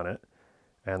hooked on it.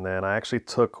 And then I actually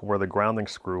took where the grounding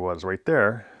screw was right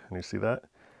there. And you see that?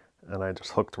 And I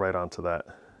just hooked right onto that,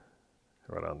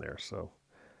 right on there. So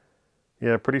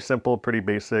yeah, pretty simple, pretty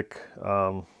basic.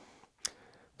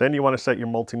 Then you want to set your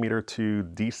multimeter to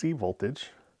DC voltage.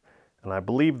 And I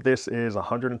believe this is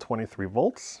 123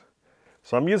 volts.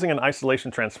 So I'm using an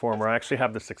isolation transformer. I actually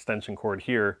have this extension cord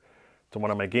here to one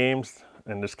of my games.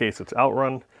 In this case, it's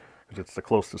Outrun, because it's the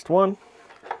closest one.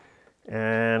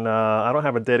 And I don't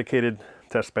have a dedicated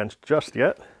test bench just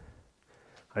yet.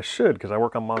 I should, because I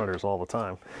work on monitors all the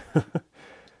time.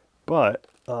 But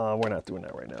we're not doing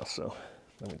that right now. So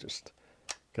let me just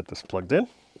get this plugged in.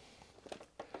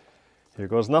 Here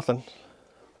goes nothing.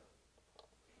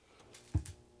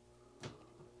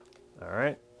 All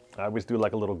right. I always do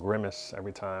like a little grimace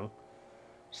every time.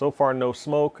 So far, no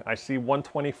smoke. I see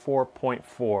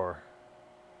 124.4.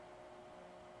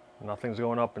 Nothing's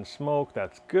going up in smoke.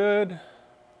 That's good.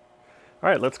 All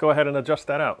right, let's go ahead and adjust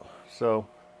that out. So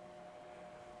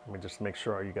let me just make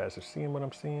sure you guys are seeing what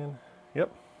I'm seeing.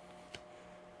 Yep.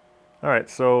 All right,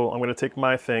 so I'm going to take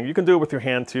my thing. You can do it with your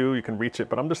hand too. You can reach it,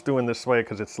 but I'm just doing this way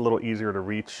because it's a little easier to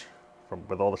reach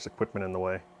with all this equipment in the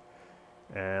way.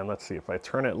 And let's see, if I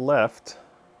turn it left,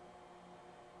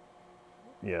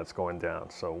 yeah, it's going down.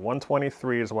 So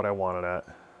 123 is what I wanted at.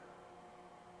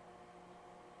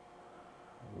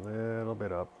 A little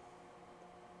bit up.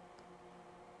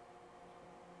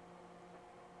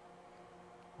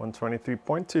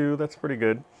 123.2, that's pretty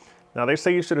good. Now they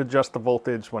say you should adjust the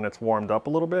voltage when it's warmed up a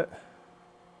little bit.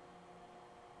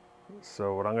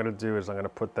 So what I'm going to do is I'm going to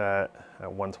put that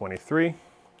at 123,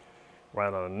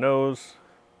 right on the nose.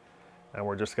 And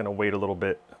we're just going to wait a little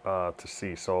bit to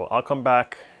see. So I'll come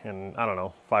back in, I don't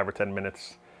know, 5 or 10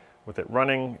 minutes with it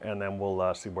running, and then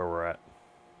we'll see where we're at.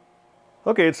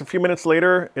 Okay, it's a few minutes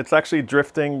later. It's actually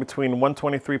drifting between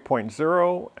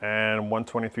 123.0 and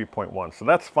 123.1. So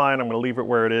that's fine. I'm going to leave it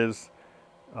where it is.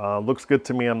 Looks good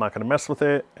to me. I'm not going to mess with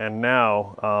it. And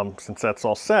now, since that's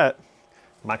all set,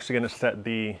 I'm actually going to set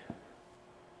the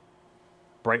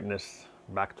brightness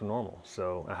back to normal.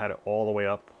 So I had it all the way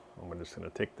up. I'm just going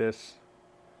to take this,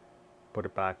 put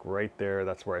it back right there.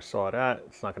 That's where I saw it at.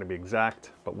 It's not going to be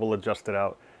exact, but we'll adjust it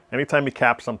out. Anytime you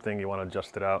cap something, you want to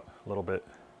adjust it out a little bit.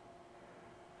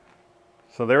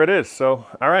 So there it is. So,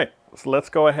 all right, so let's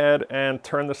go ahead and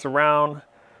turn this around.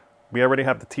 We already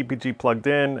have the TPG plugged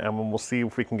in, and we'll see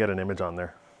if we can get an image on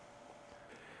there.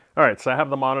 All right, so I have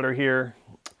the monitor here.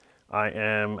 I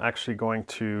am actually going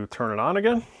to turn it on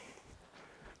again.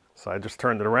 So I just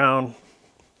turned it around,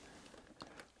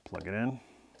 plug it in.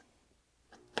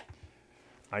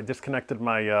 I disconnected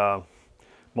my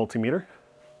multimeter.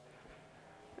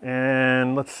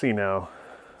 And let's see now.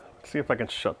 Let's see if I can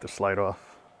shut this light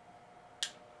off.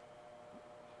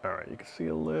 All right, you can see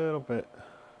a little bit.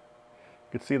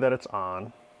 You can see that it's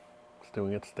on. It's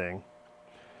doing its thing.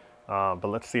 But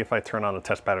let's see if I turn on the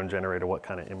test pattern generator, what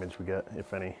kind of image we get,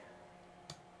 if any.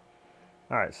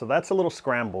 All right, so that's a little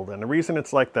scrambled. And the reason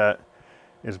it's like that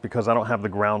is because I don't have the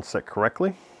ground set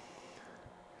correctly.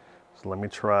 So let me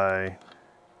try,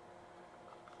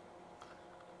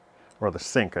 or the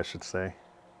sync, I should say.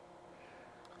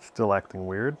 Still acting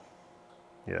weird.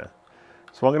 Yeah.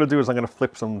 So what I'm going to do is I'm going to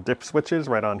flip some dip switches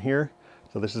right on here.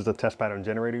 So this is the test pattern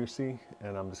generator you see,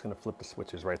 and I'm just going to flip the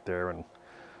switches right there and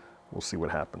we'll see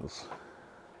what happens.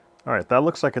 All right, that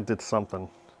looks like it did something.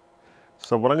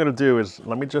 So what I'm going to do is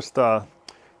let me just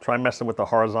try messing with the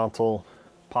horizontal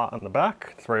pot on the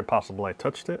back. It's very possible I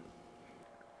touched it.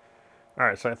 All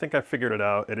right, so I think I figured it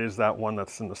out. It is that one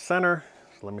that's in the center.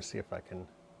 So let me see if I can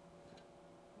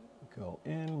go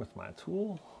in with my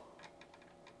tool.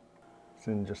 It's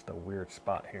in just a weird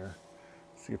spot here.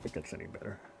 See if it gets any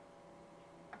better.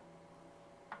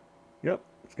 Yep,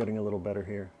 it's getting a little better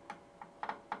here.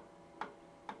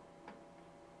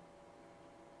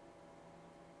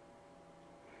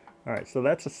 All right, so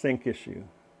that's a sync issue.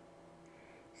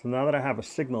 So now that I have a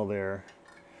signal there,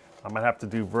 I might have to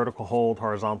do vertical hold,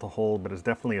 horizontal hold, but it's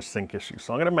definitely a sync issue.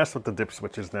 So I'm gonna mess with the dip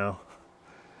switches now.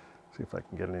 See if I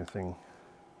can get anything.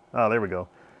 Ah, there we go.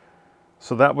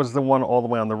 So that was the one all the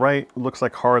way on the right. It looks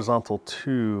like horizontal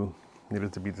 2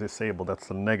 needed to be disabled. That's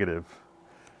the negative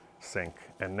sync.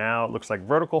 And now it looks like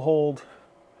vertical hold.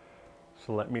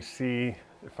 So let me see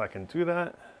if I can do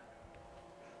that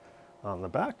on the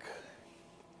back.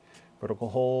 Vertical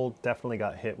hold definitely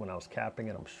got hit when I was capping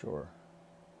it, I'm sure.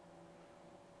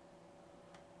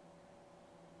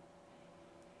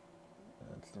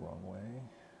 That's the wrong way.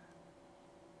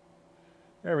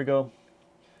 There we go.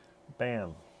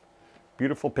 Bam.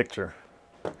 Beautiful picture.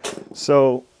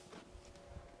 So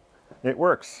it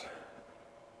works.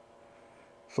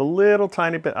 It's a little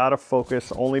tiny bit out of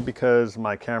focus only because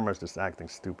my camera is just acting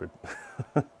stupid.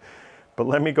 But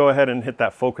let me go ahead and hit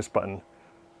that focus button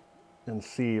and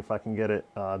see if I can get it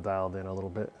dialed in a little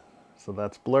bit. So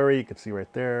that's blurry, you can see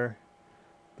right there.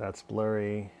 That's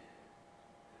blurry.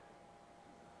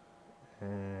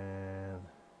 And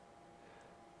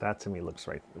that to me looks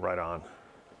right on.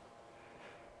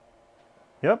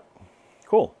 Yep,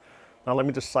 cool. Now let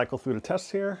me just cycle through the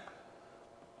tests here.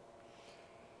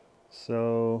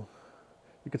 So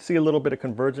you can see a little bit of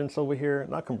convergence over here.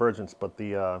 Not convergence, but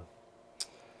the,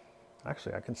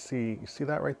 actually I can see, you see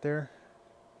that right there?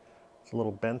 It's a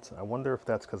little bent. I wonder if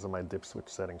that's because of my dip switch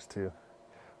settings too.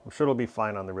 I'm sure it'll be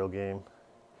fine on the real game.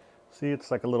 See,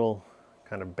 it's like a little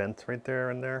kind of bent right there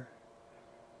and there.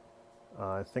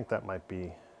 I think that might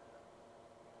be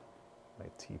my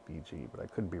TPG, but I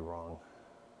could be wrong.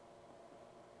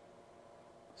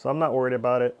 So I'm not worried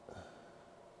about it.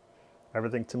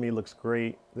 Everything to me looks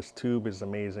great. This tube is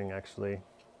amazing, actually.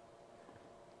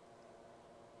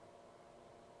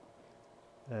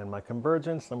 And my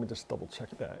convergence, let me just double check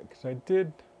that, because I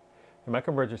did, and my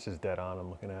convergence is dead on, I'm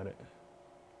looking at it.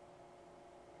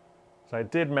 So I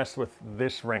did mess with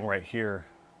this ring right here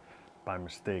by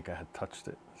mistake. I had touched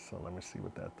it. So let me see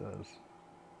what that does.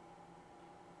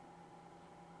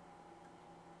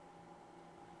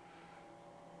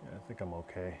 Yeah, I think I'm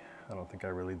okay. I don't think I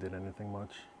really did anything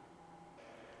much.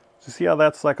 So you see how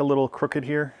that's like a little crooked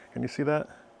here? Can you see that?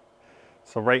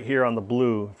 So right here on the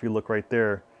blue, if you look right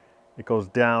there, it goes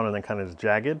down and then kind of is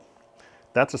jagged.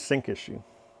 That's a sync issue.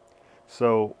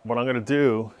 So what I'm going to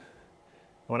do,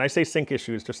 when I say sync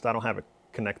issue, it's just I don't have it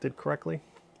connected correctly.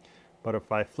 But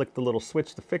if I flick the little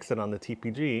switch to fix it on the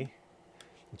TPG,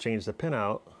 and change the pin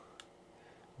out,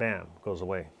 bam, goes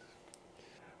away.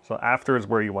 So after is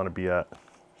where you want to be at.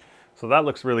 So that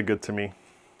looks really good to me.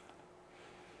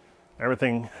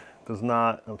 Everything does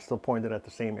not, I'm still pointed at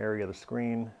the same area of the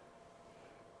screen.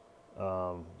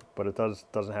 But it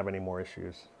doesn't have any more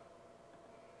issues.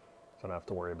 So I don't have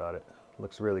to worry about it.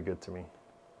 Looks really good to me.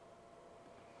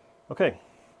 Okay,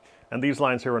 and these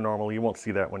lines here are normal. You won't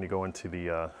see that when you go into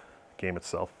the game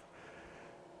itself.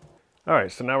 All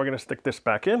right, so now we're gonna stick this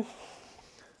back in.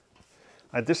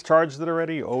 I discharged it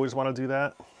already. You always wanna do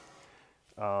that.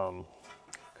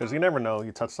 Because you never know,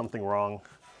 you touch something wrong.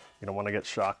 You don't wanna get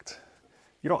shocked.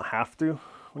 You don't have to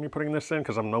when you're putting this in,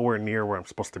 because I'm nowhere near where I'm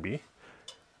supposed to be.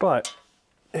 But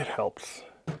it helps.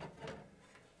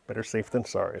 Better safe than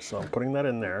sorry. So I'm putting that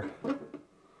in there.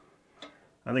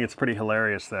 I think it's pretty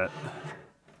hilarious that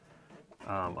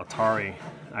Atari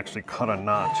actually cut a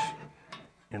notch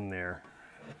in there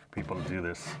for people to do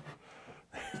this.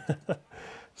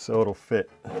 So it'll fit.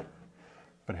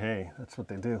 But hey, that's what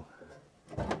they do.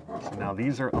 So now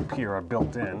these are up here, are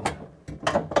built in.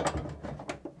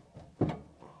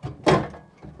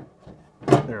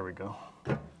 There we go.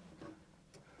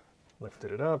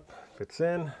 Lifted it up, fits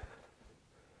in.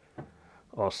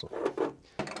 Awesome.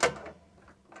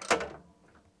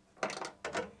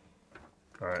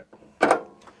 All right.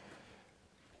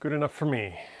 Good enough for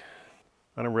me.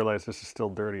 I didn't realize this is still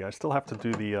dirty. I still have to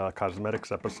do the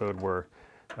cosmetics episode where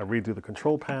I redo the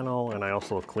control panel and I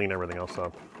also clean everything else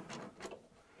up.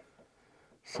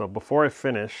 So before I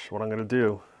finish, what I'm going to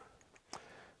do,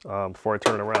 before I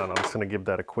turn it around, I'm just going to give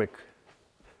that a quick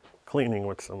cleaning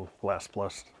with some Glass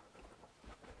Plus.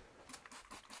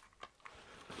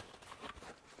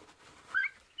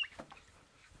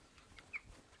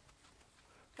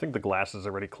 I think the glass is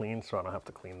already clean, so I don't have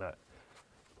to clean that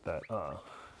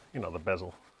you know, the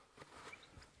bezel.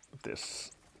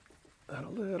 This had a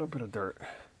little bit of dirt.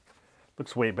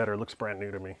 Looks way better, looks brand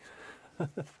new to me.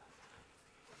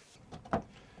 All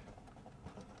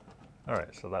right,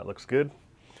 so that looks good.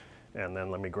 And then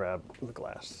let me grab the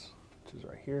glass, which is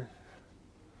right here.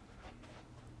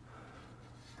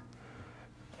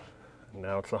 And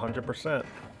now it's 100%.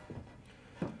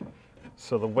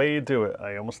 So the way you do it,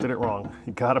 I almost did it wrong.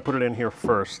 You gotta put it in here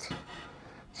first.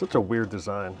 Such a weird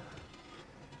design.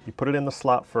 You put it in the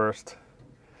slot first,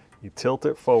 you tilt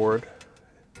it forward.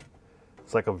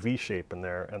 It's like a V shape in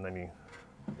there, and then you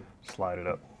slide it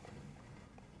up.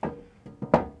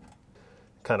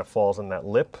 Kind of falls in that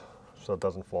lip, so it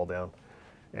doesn't fall down.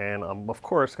 And I'm, of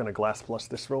course, gonna Glass Plus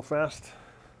this real fast.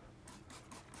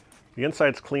 The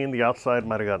inside's clean, the outside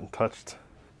might have gotten touched.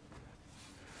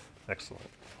 Excellent.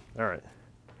 All right,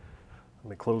 let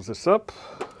me close this up.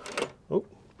 Oh,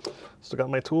 still got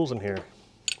my tools in here.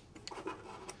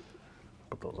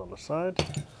 Put those on the side.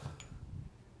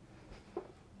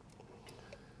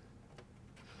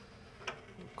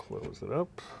 Close it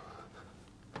up.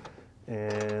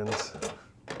 And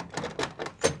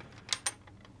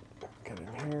get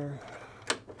in here.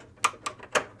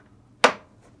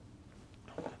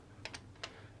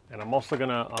 And I'm also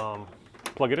gonna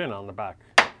plug it in on the back.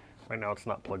 Right now it's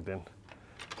not plugged in.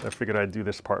 I figured I'd do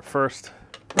this part first.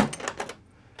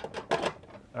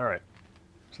 All right,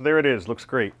 so there it is, looks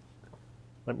great.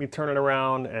 Let me turn it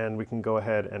around and we can go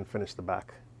ahead and finish the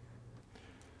back.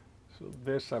 So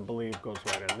this, I believe, goes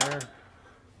right in there.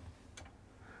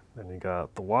 Then you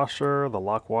got the washer, the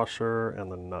lock washer, and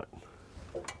the nut.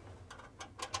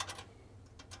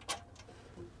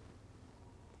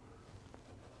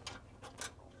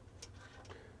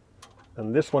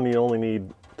 And this one you only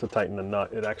need to tighten the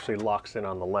nut. It actually locks in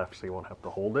on the left, so you won't have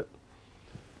to hold it.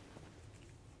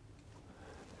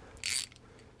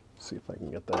 See if I can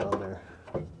get that on there.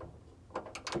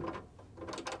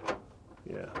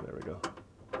 Yeah, there we go.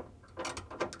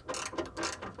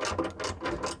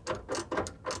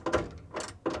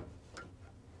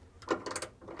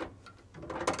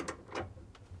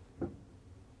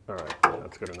 All right,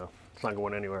 that's good enough. It's not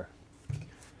going anywhere.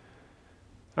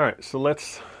 All right, so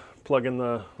let's plug in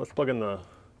the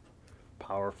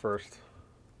power first,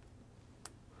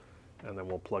 and then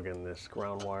we'll plug in this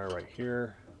ground wire right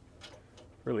here.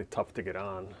 Really tough to get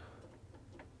on.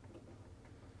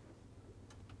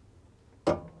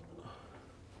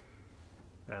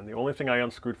 And the only thing I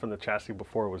unscrewed from the chassis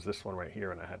before was this one right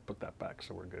here, and I had put that back,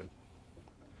 so we're good.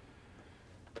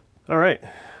 All right,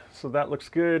 so that looks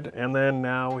good. And then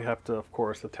now we have to, of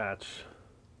course, attach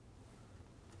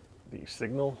the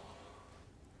signal,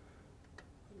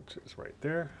 which is right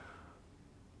there.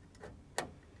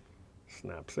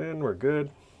 Snaps in, we're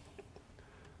good.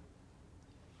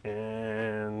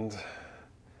 And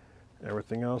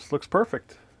everything else looks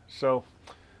perfect. So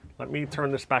let me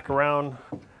turn this back around.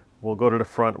 We'll go to the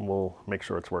front and we'll make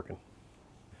sure it's working.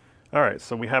 All right,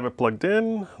 so we have it plugged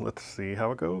in. Let's see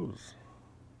how it goes.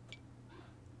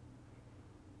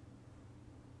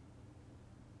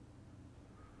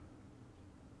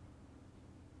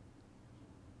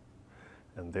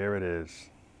 And there it is.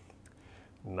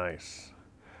 Nice.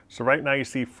 So right now you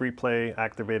see free play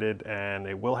activated, and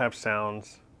it will have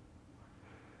sounds.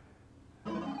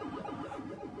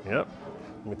 Yep.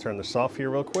 Let me turn this off here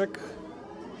real quick.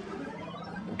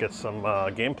 Get some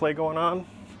gameplay going on.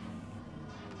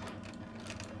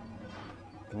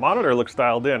 The monitor looks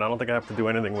dialed in. I don't think I have to do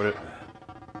anything with it.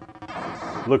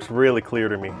 It looks really clear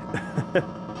to me.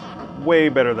 Way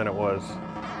better than it was.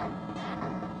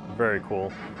 Very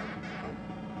cool.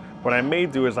 What I may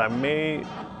do is I may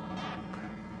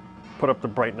put up the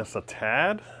brightness a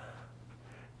tad,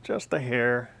 just a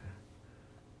hair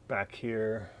back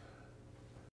here.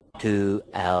 2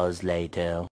 hours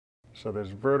later. So there's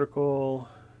vertical,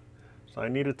 so I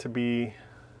need it to be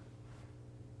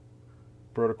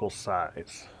vertical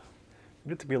size. I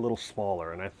need it to be a little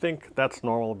smaller, and I think that's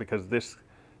normal because this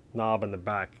knob in the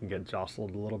back can get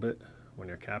jostled a little bit when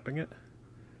you're capping it.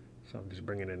 So I'm just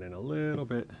bringing it in a little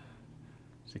bit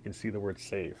so you can see the word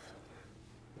save.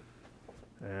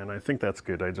 And I think that's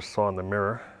good. I just saw in the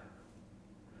mirror.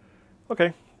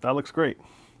 Okay, that looks great.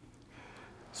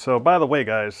 So by the way,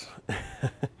 guys,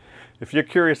 if you're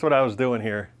curious what I was doing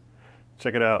here,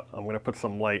 check it out. I'm gonna put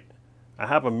some light. I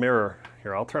have a mirror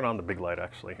here. I'll turn on the big light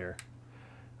actually here.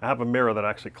 I have a mirror that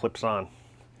actually clips on.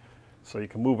 So you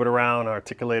can move it around,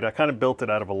 articulate it. I kind of built it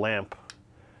out of a lamp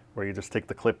where you just take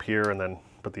the clip here and then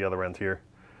put the other end here.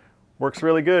 Works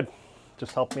really good.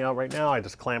 Just helped me out right now. I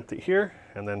just clamped it here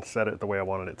and then set it the way I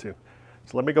wanted it to.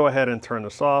 So let me go ahead and turn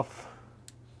this off,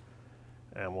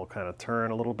 and we'll kind of turn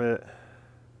a little bit,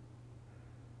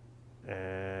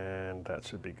 and that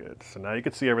should be good. So now you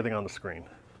can see everything on the screen.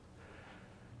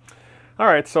 All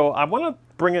right, so I want to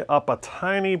bring it up a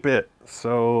tiny bit.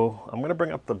 So I'm going to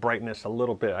bring up the brightness a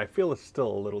little bit. I feel it's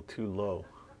still a little too low.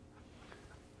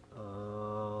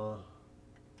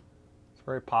 It's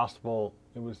very possible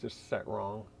it was just set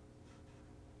wrong.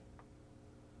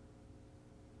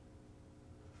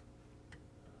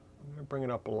 I'm going to bring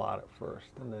it up a lot at first,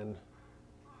 and then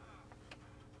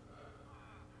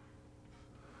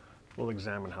we'll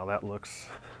examine how that looks.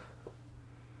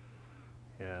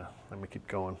 Yeah, let me keep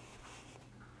going.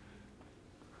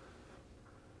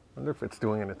 Wonder if it's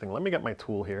doing anything. Let me get my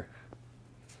tool here,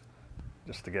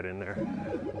 just to get in there.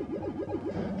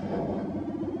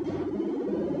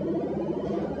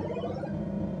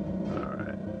 All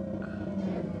right.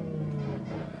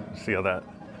 See how that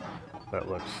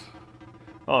looks.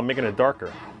 Oh, I'm making it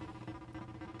darker.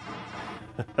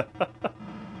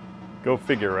 Go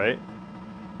figure, right?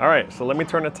 All right, so let me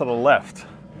turn it to the left.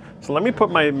 So let me put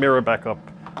my mirror back up.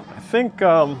 I think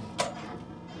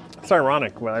it's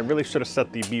ironic. Well, I really should have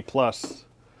set the B+.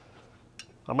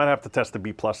 I might have to test the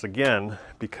B+ again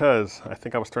because I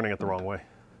think I was turning it the wrong way.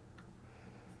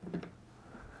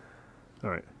 All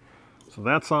right, so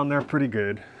that's on there pretty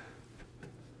good.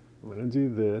 I'm gonna do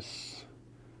this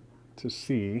to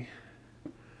see,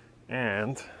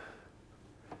 and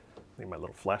need my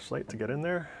little flashlight to get in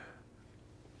there.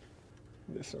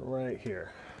 This right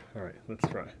here. All right, let's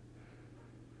try.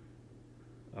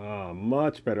 Ah,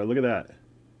 much better. Look at that.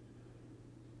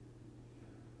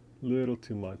 Little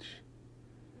too much.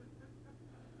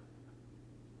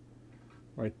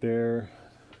 Right there.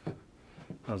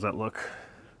 How's that look?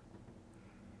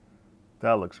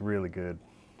 That looks really good.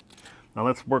 Now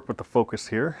let's work with the focus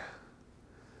here.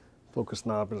 Focus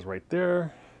knob is right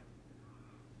there.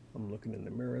 I'm looking in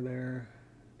the mirror there.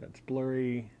 That's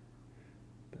blurry.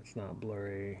 That's not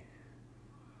blurry.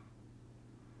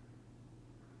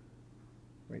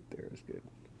 Right there is good.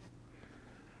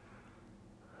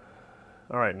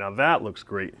 All right, now that looks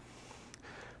great.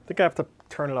 I think I have to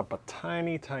turn it up a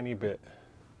tiny, tiny bit.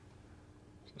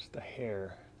 Just a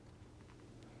hair.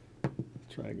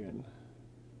 Let's try again.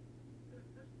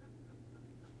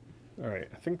 All right,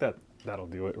 I think that'll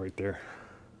do it right there.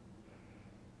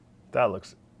 That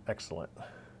looks excellent.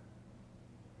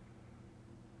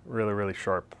 Really, really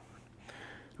sharp.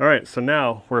 All right, so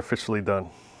now we're officially done.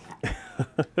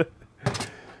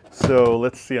 So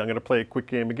let's see, I'm gonna play a quick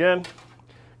game again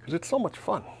because it's so much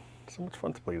fun. It's so much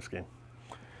fun to play this game.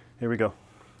 Here we go.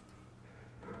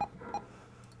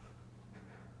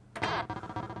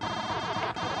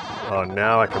 Oh,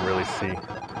 now I can really see.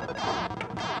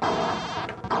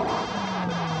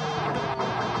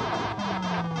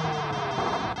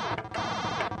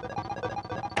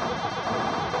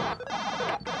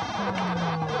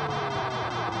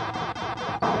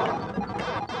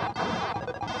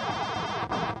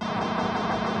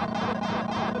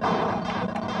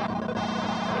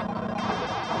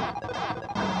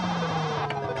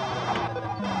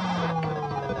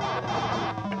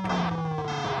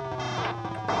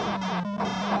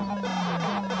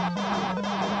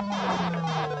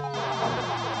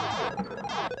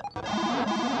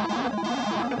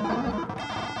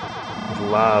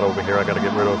 A lot over here I gotta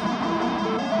get rid of.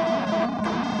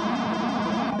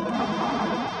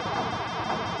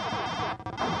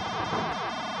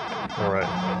 All right.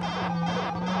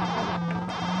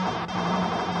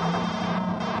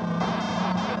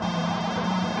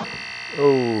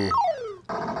 Oh.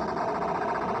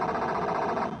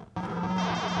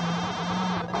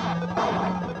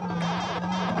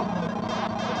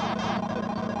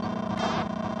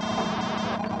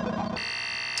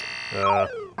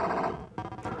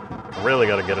 Really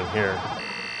got to get in here.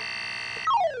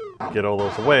 Get all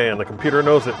those away, and the computer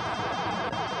knows it.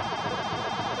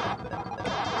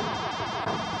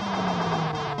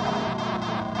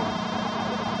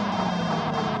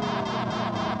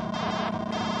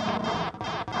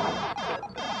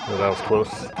 Oh, that was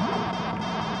close.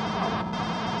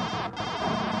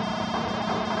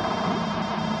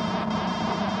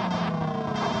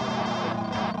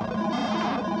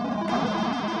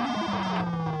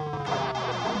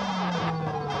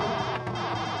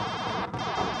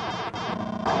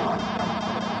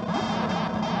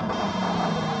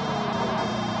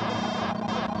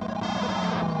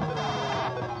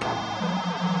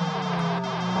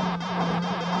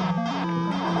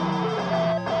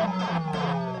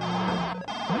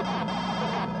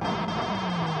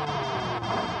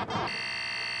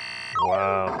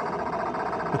 Wow.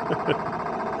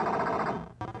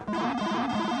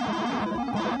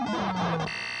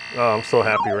 Oh, I'm so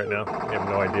happy right now. I have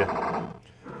no idea.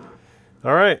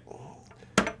 All right.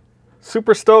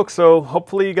 Super stoked. So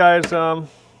hopefully you guys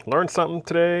learned something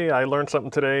today. I learned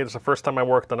something today. It's the first time I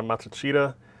worked on a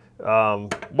Matsushita.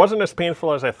 Wasn't as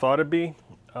painful as I thought it'd be,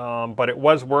 but it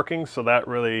was working. So that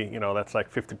really, you know, that's like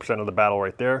 50% of the battle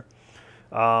right there.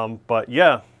 But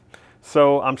yeah.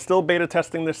 So I'm still beta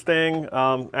testing this thing.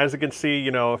 As you can see, you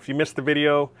know, if you missed the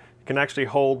video, you can actually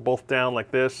hold both down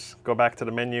like this, go back to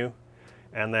the menu,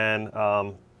 and then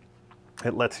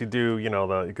it lets you do, you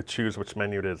know, you could choose which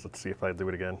menu it is. Let's see if I do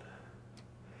it again.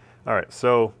 All right,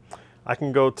 so I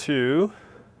can go to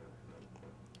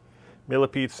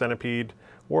Millipede, Centipede,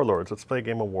 Warlords. Let's play a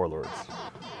game of Warlords.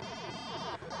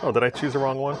 Oh, did I choose the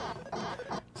wrong one?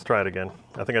 Let's try it again.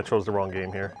 I think I chose the wrong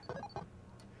game here.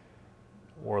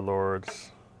 Warlords.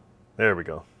 There we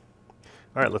go.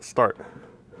 All right, let's start.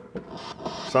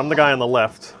 So I'm the guy on the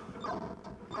left.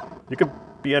 You could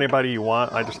be anybody you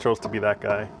want. I just chose to be that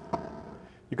guy.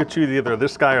 You could choose either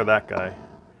this guy or that guy.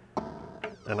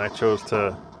 And I chose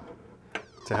to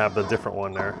have the different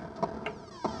one there.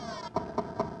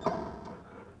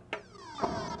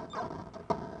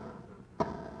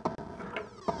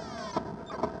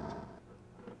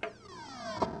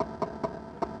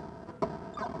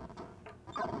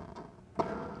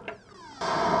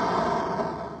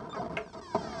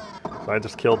 So I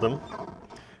just killed them,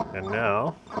 and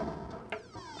now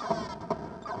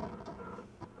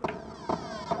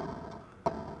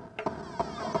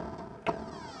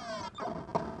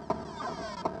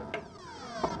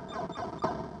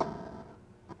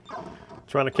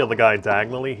trying to kill the guy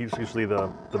diagonally. He's usually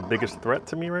the biggest threat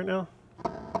to me right now.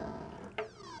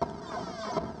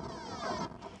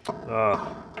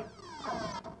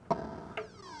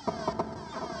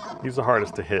 He's the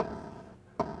hardest to hit.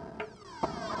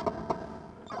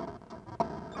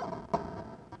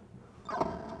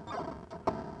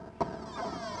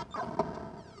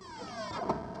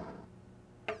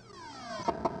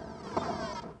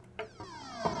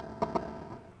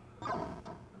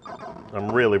 I'm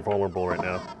really vulnerable right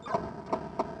now.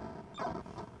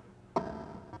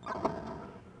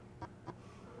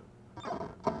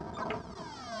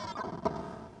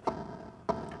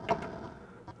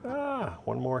 Ah,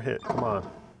 one more hit, come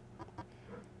on.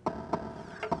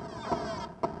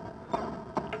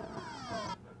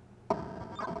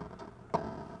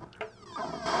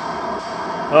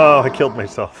 Oh, I killed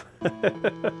myself.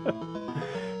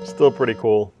 Still pretty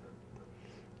cool.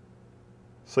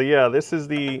 So yeah, this is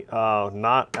the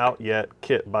Not Out Yet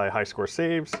kit by High Score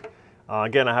Saves.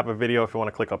 Again, I have a video if you want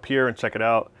to click up here and check it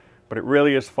out. But it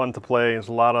really is fun to play. There's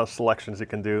a lot of selections you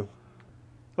can do.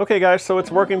 Okay guys, so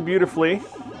it's working beautifully.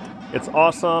 It's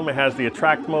awesome. It has the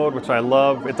attract mode, which I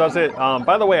love. It does it,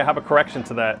 by the way, I have a correction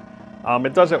to that.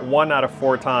 It does it 1 out of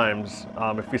 4 times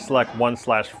if you select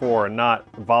 1/4, not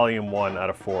volume 1 out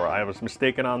of 4. I was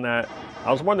mistaken on that.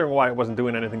 I was wondering why it wasn't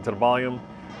doing anything to the volume.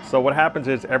 So what happens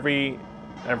is every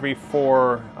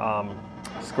 4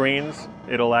 screens,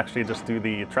 it'll actually just do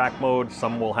the track mode.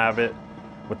 Some will have it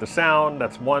with the sound,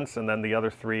 that's once, and then the other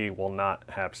 3 will not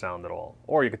have sound at all.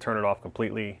 Or you can turn it off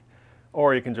completely,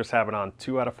 or you can just have it on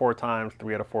 2 out of 4 times,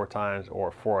 3 out of 4 times,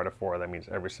 or 4 out of 4. That means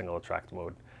every single attract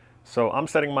mode. So I'm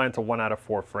setting mine to 1 out of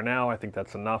 4 for now. I think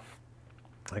that's enough.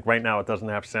 Like right now it doesn't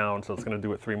have sound, so it's gonna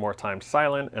do it 3 more times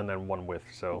silent and then 1 with.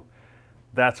 So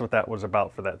that's what that was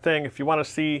about for that thing. If you wanna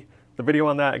see the video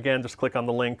on that, again, just click on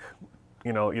the link,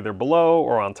 you know, either below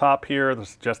or on top here, the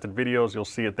suggested videos, you'll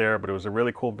see it there, but it was a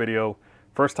really cool video.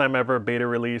 First time ever beta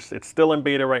release. It's still in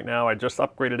beta right now. I just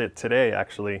upgraded it today,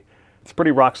 actually. It's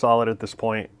pretty rock solid at this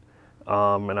point.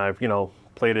 And I've, you know,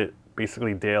 played it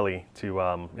basically daily to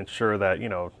ensure that, you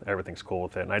know, everything's cool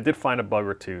with it. And I did find a bug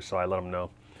or 2, so I let them know.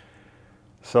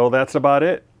 So that's about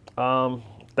it.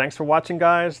 thanks for watching,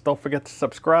 guys. Don't forget to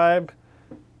subscribe.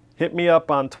 Hit me up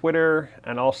on Twitter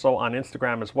and also on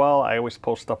Instagram as well. I always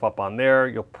post stuff up on there.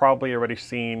 You'll probably already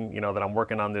seen, that I'm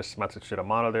working on this Matsushita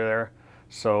monitor there.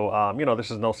 So,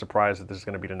 this is no surprise that this is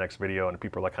going to be the next video, and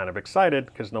people are kind of excited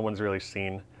because no one's really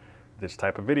seen this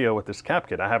type of video with this cap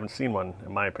kit. I haven't seen one,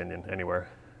 in my opinion, anywhere.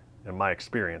 In my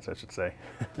experience, I should say.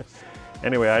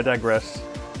 Anyway, I digress.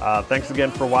 Thanks again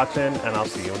for watching, and I'll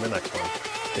see you in the next one.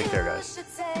 Take care,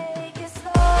 guys.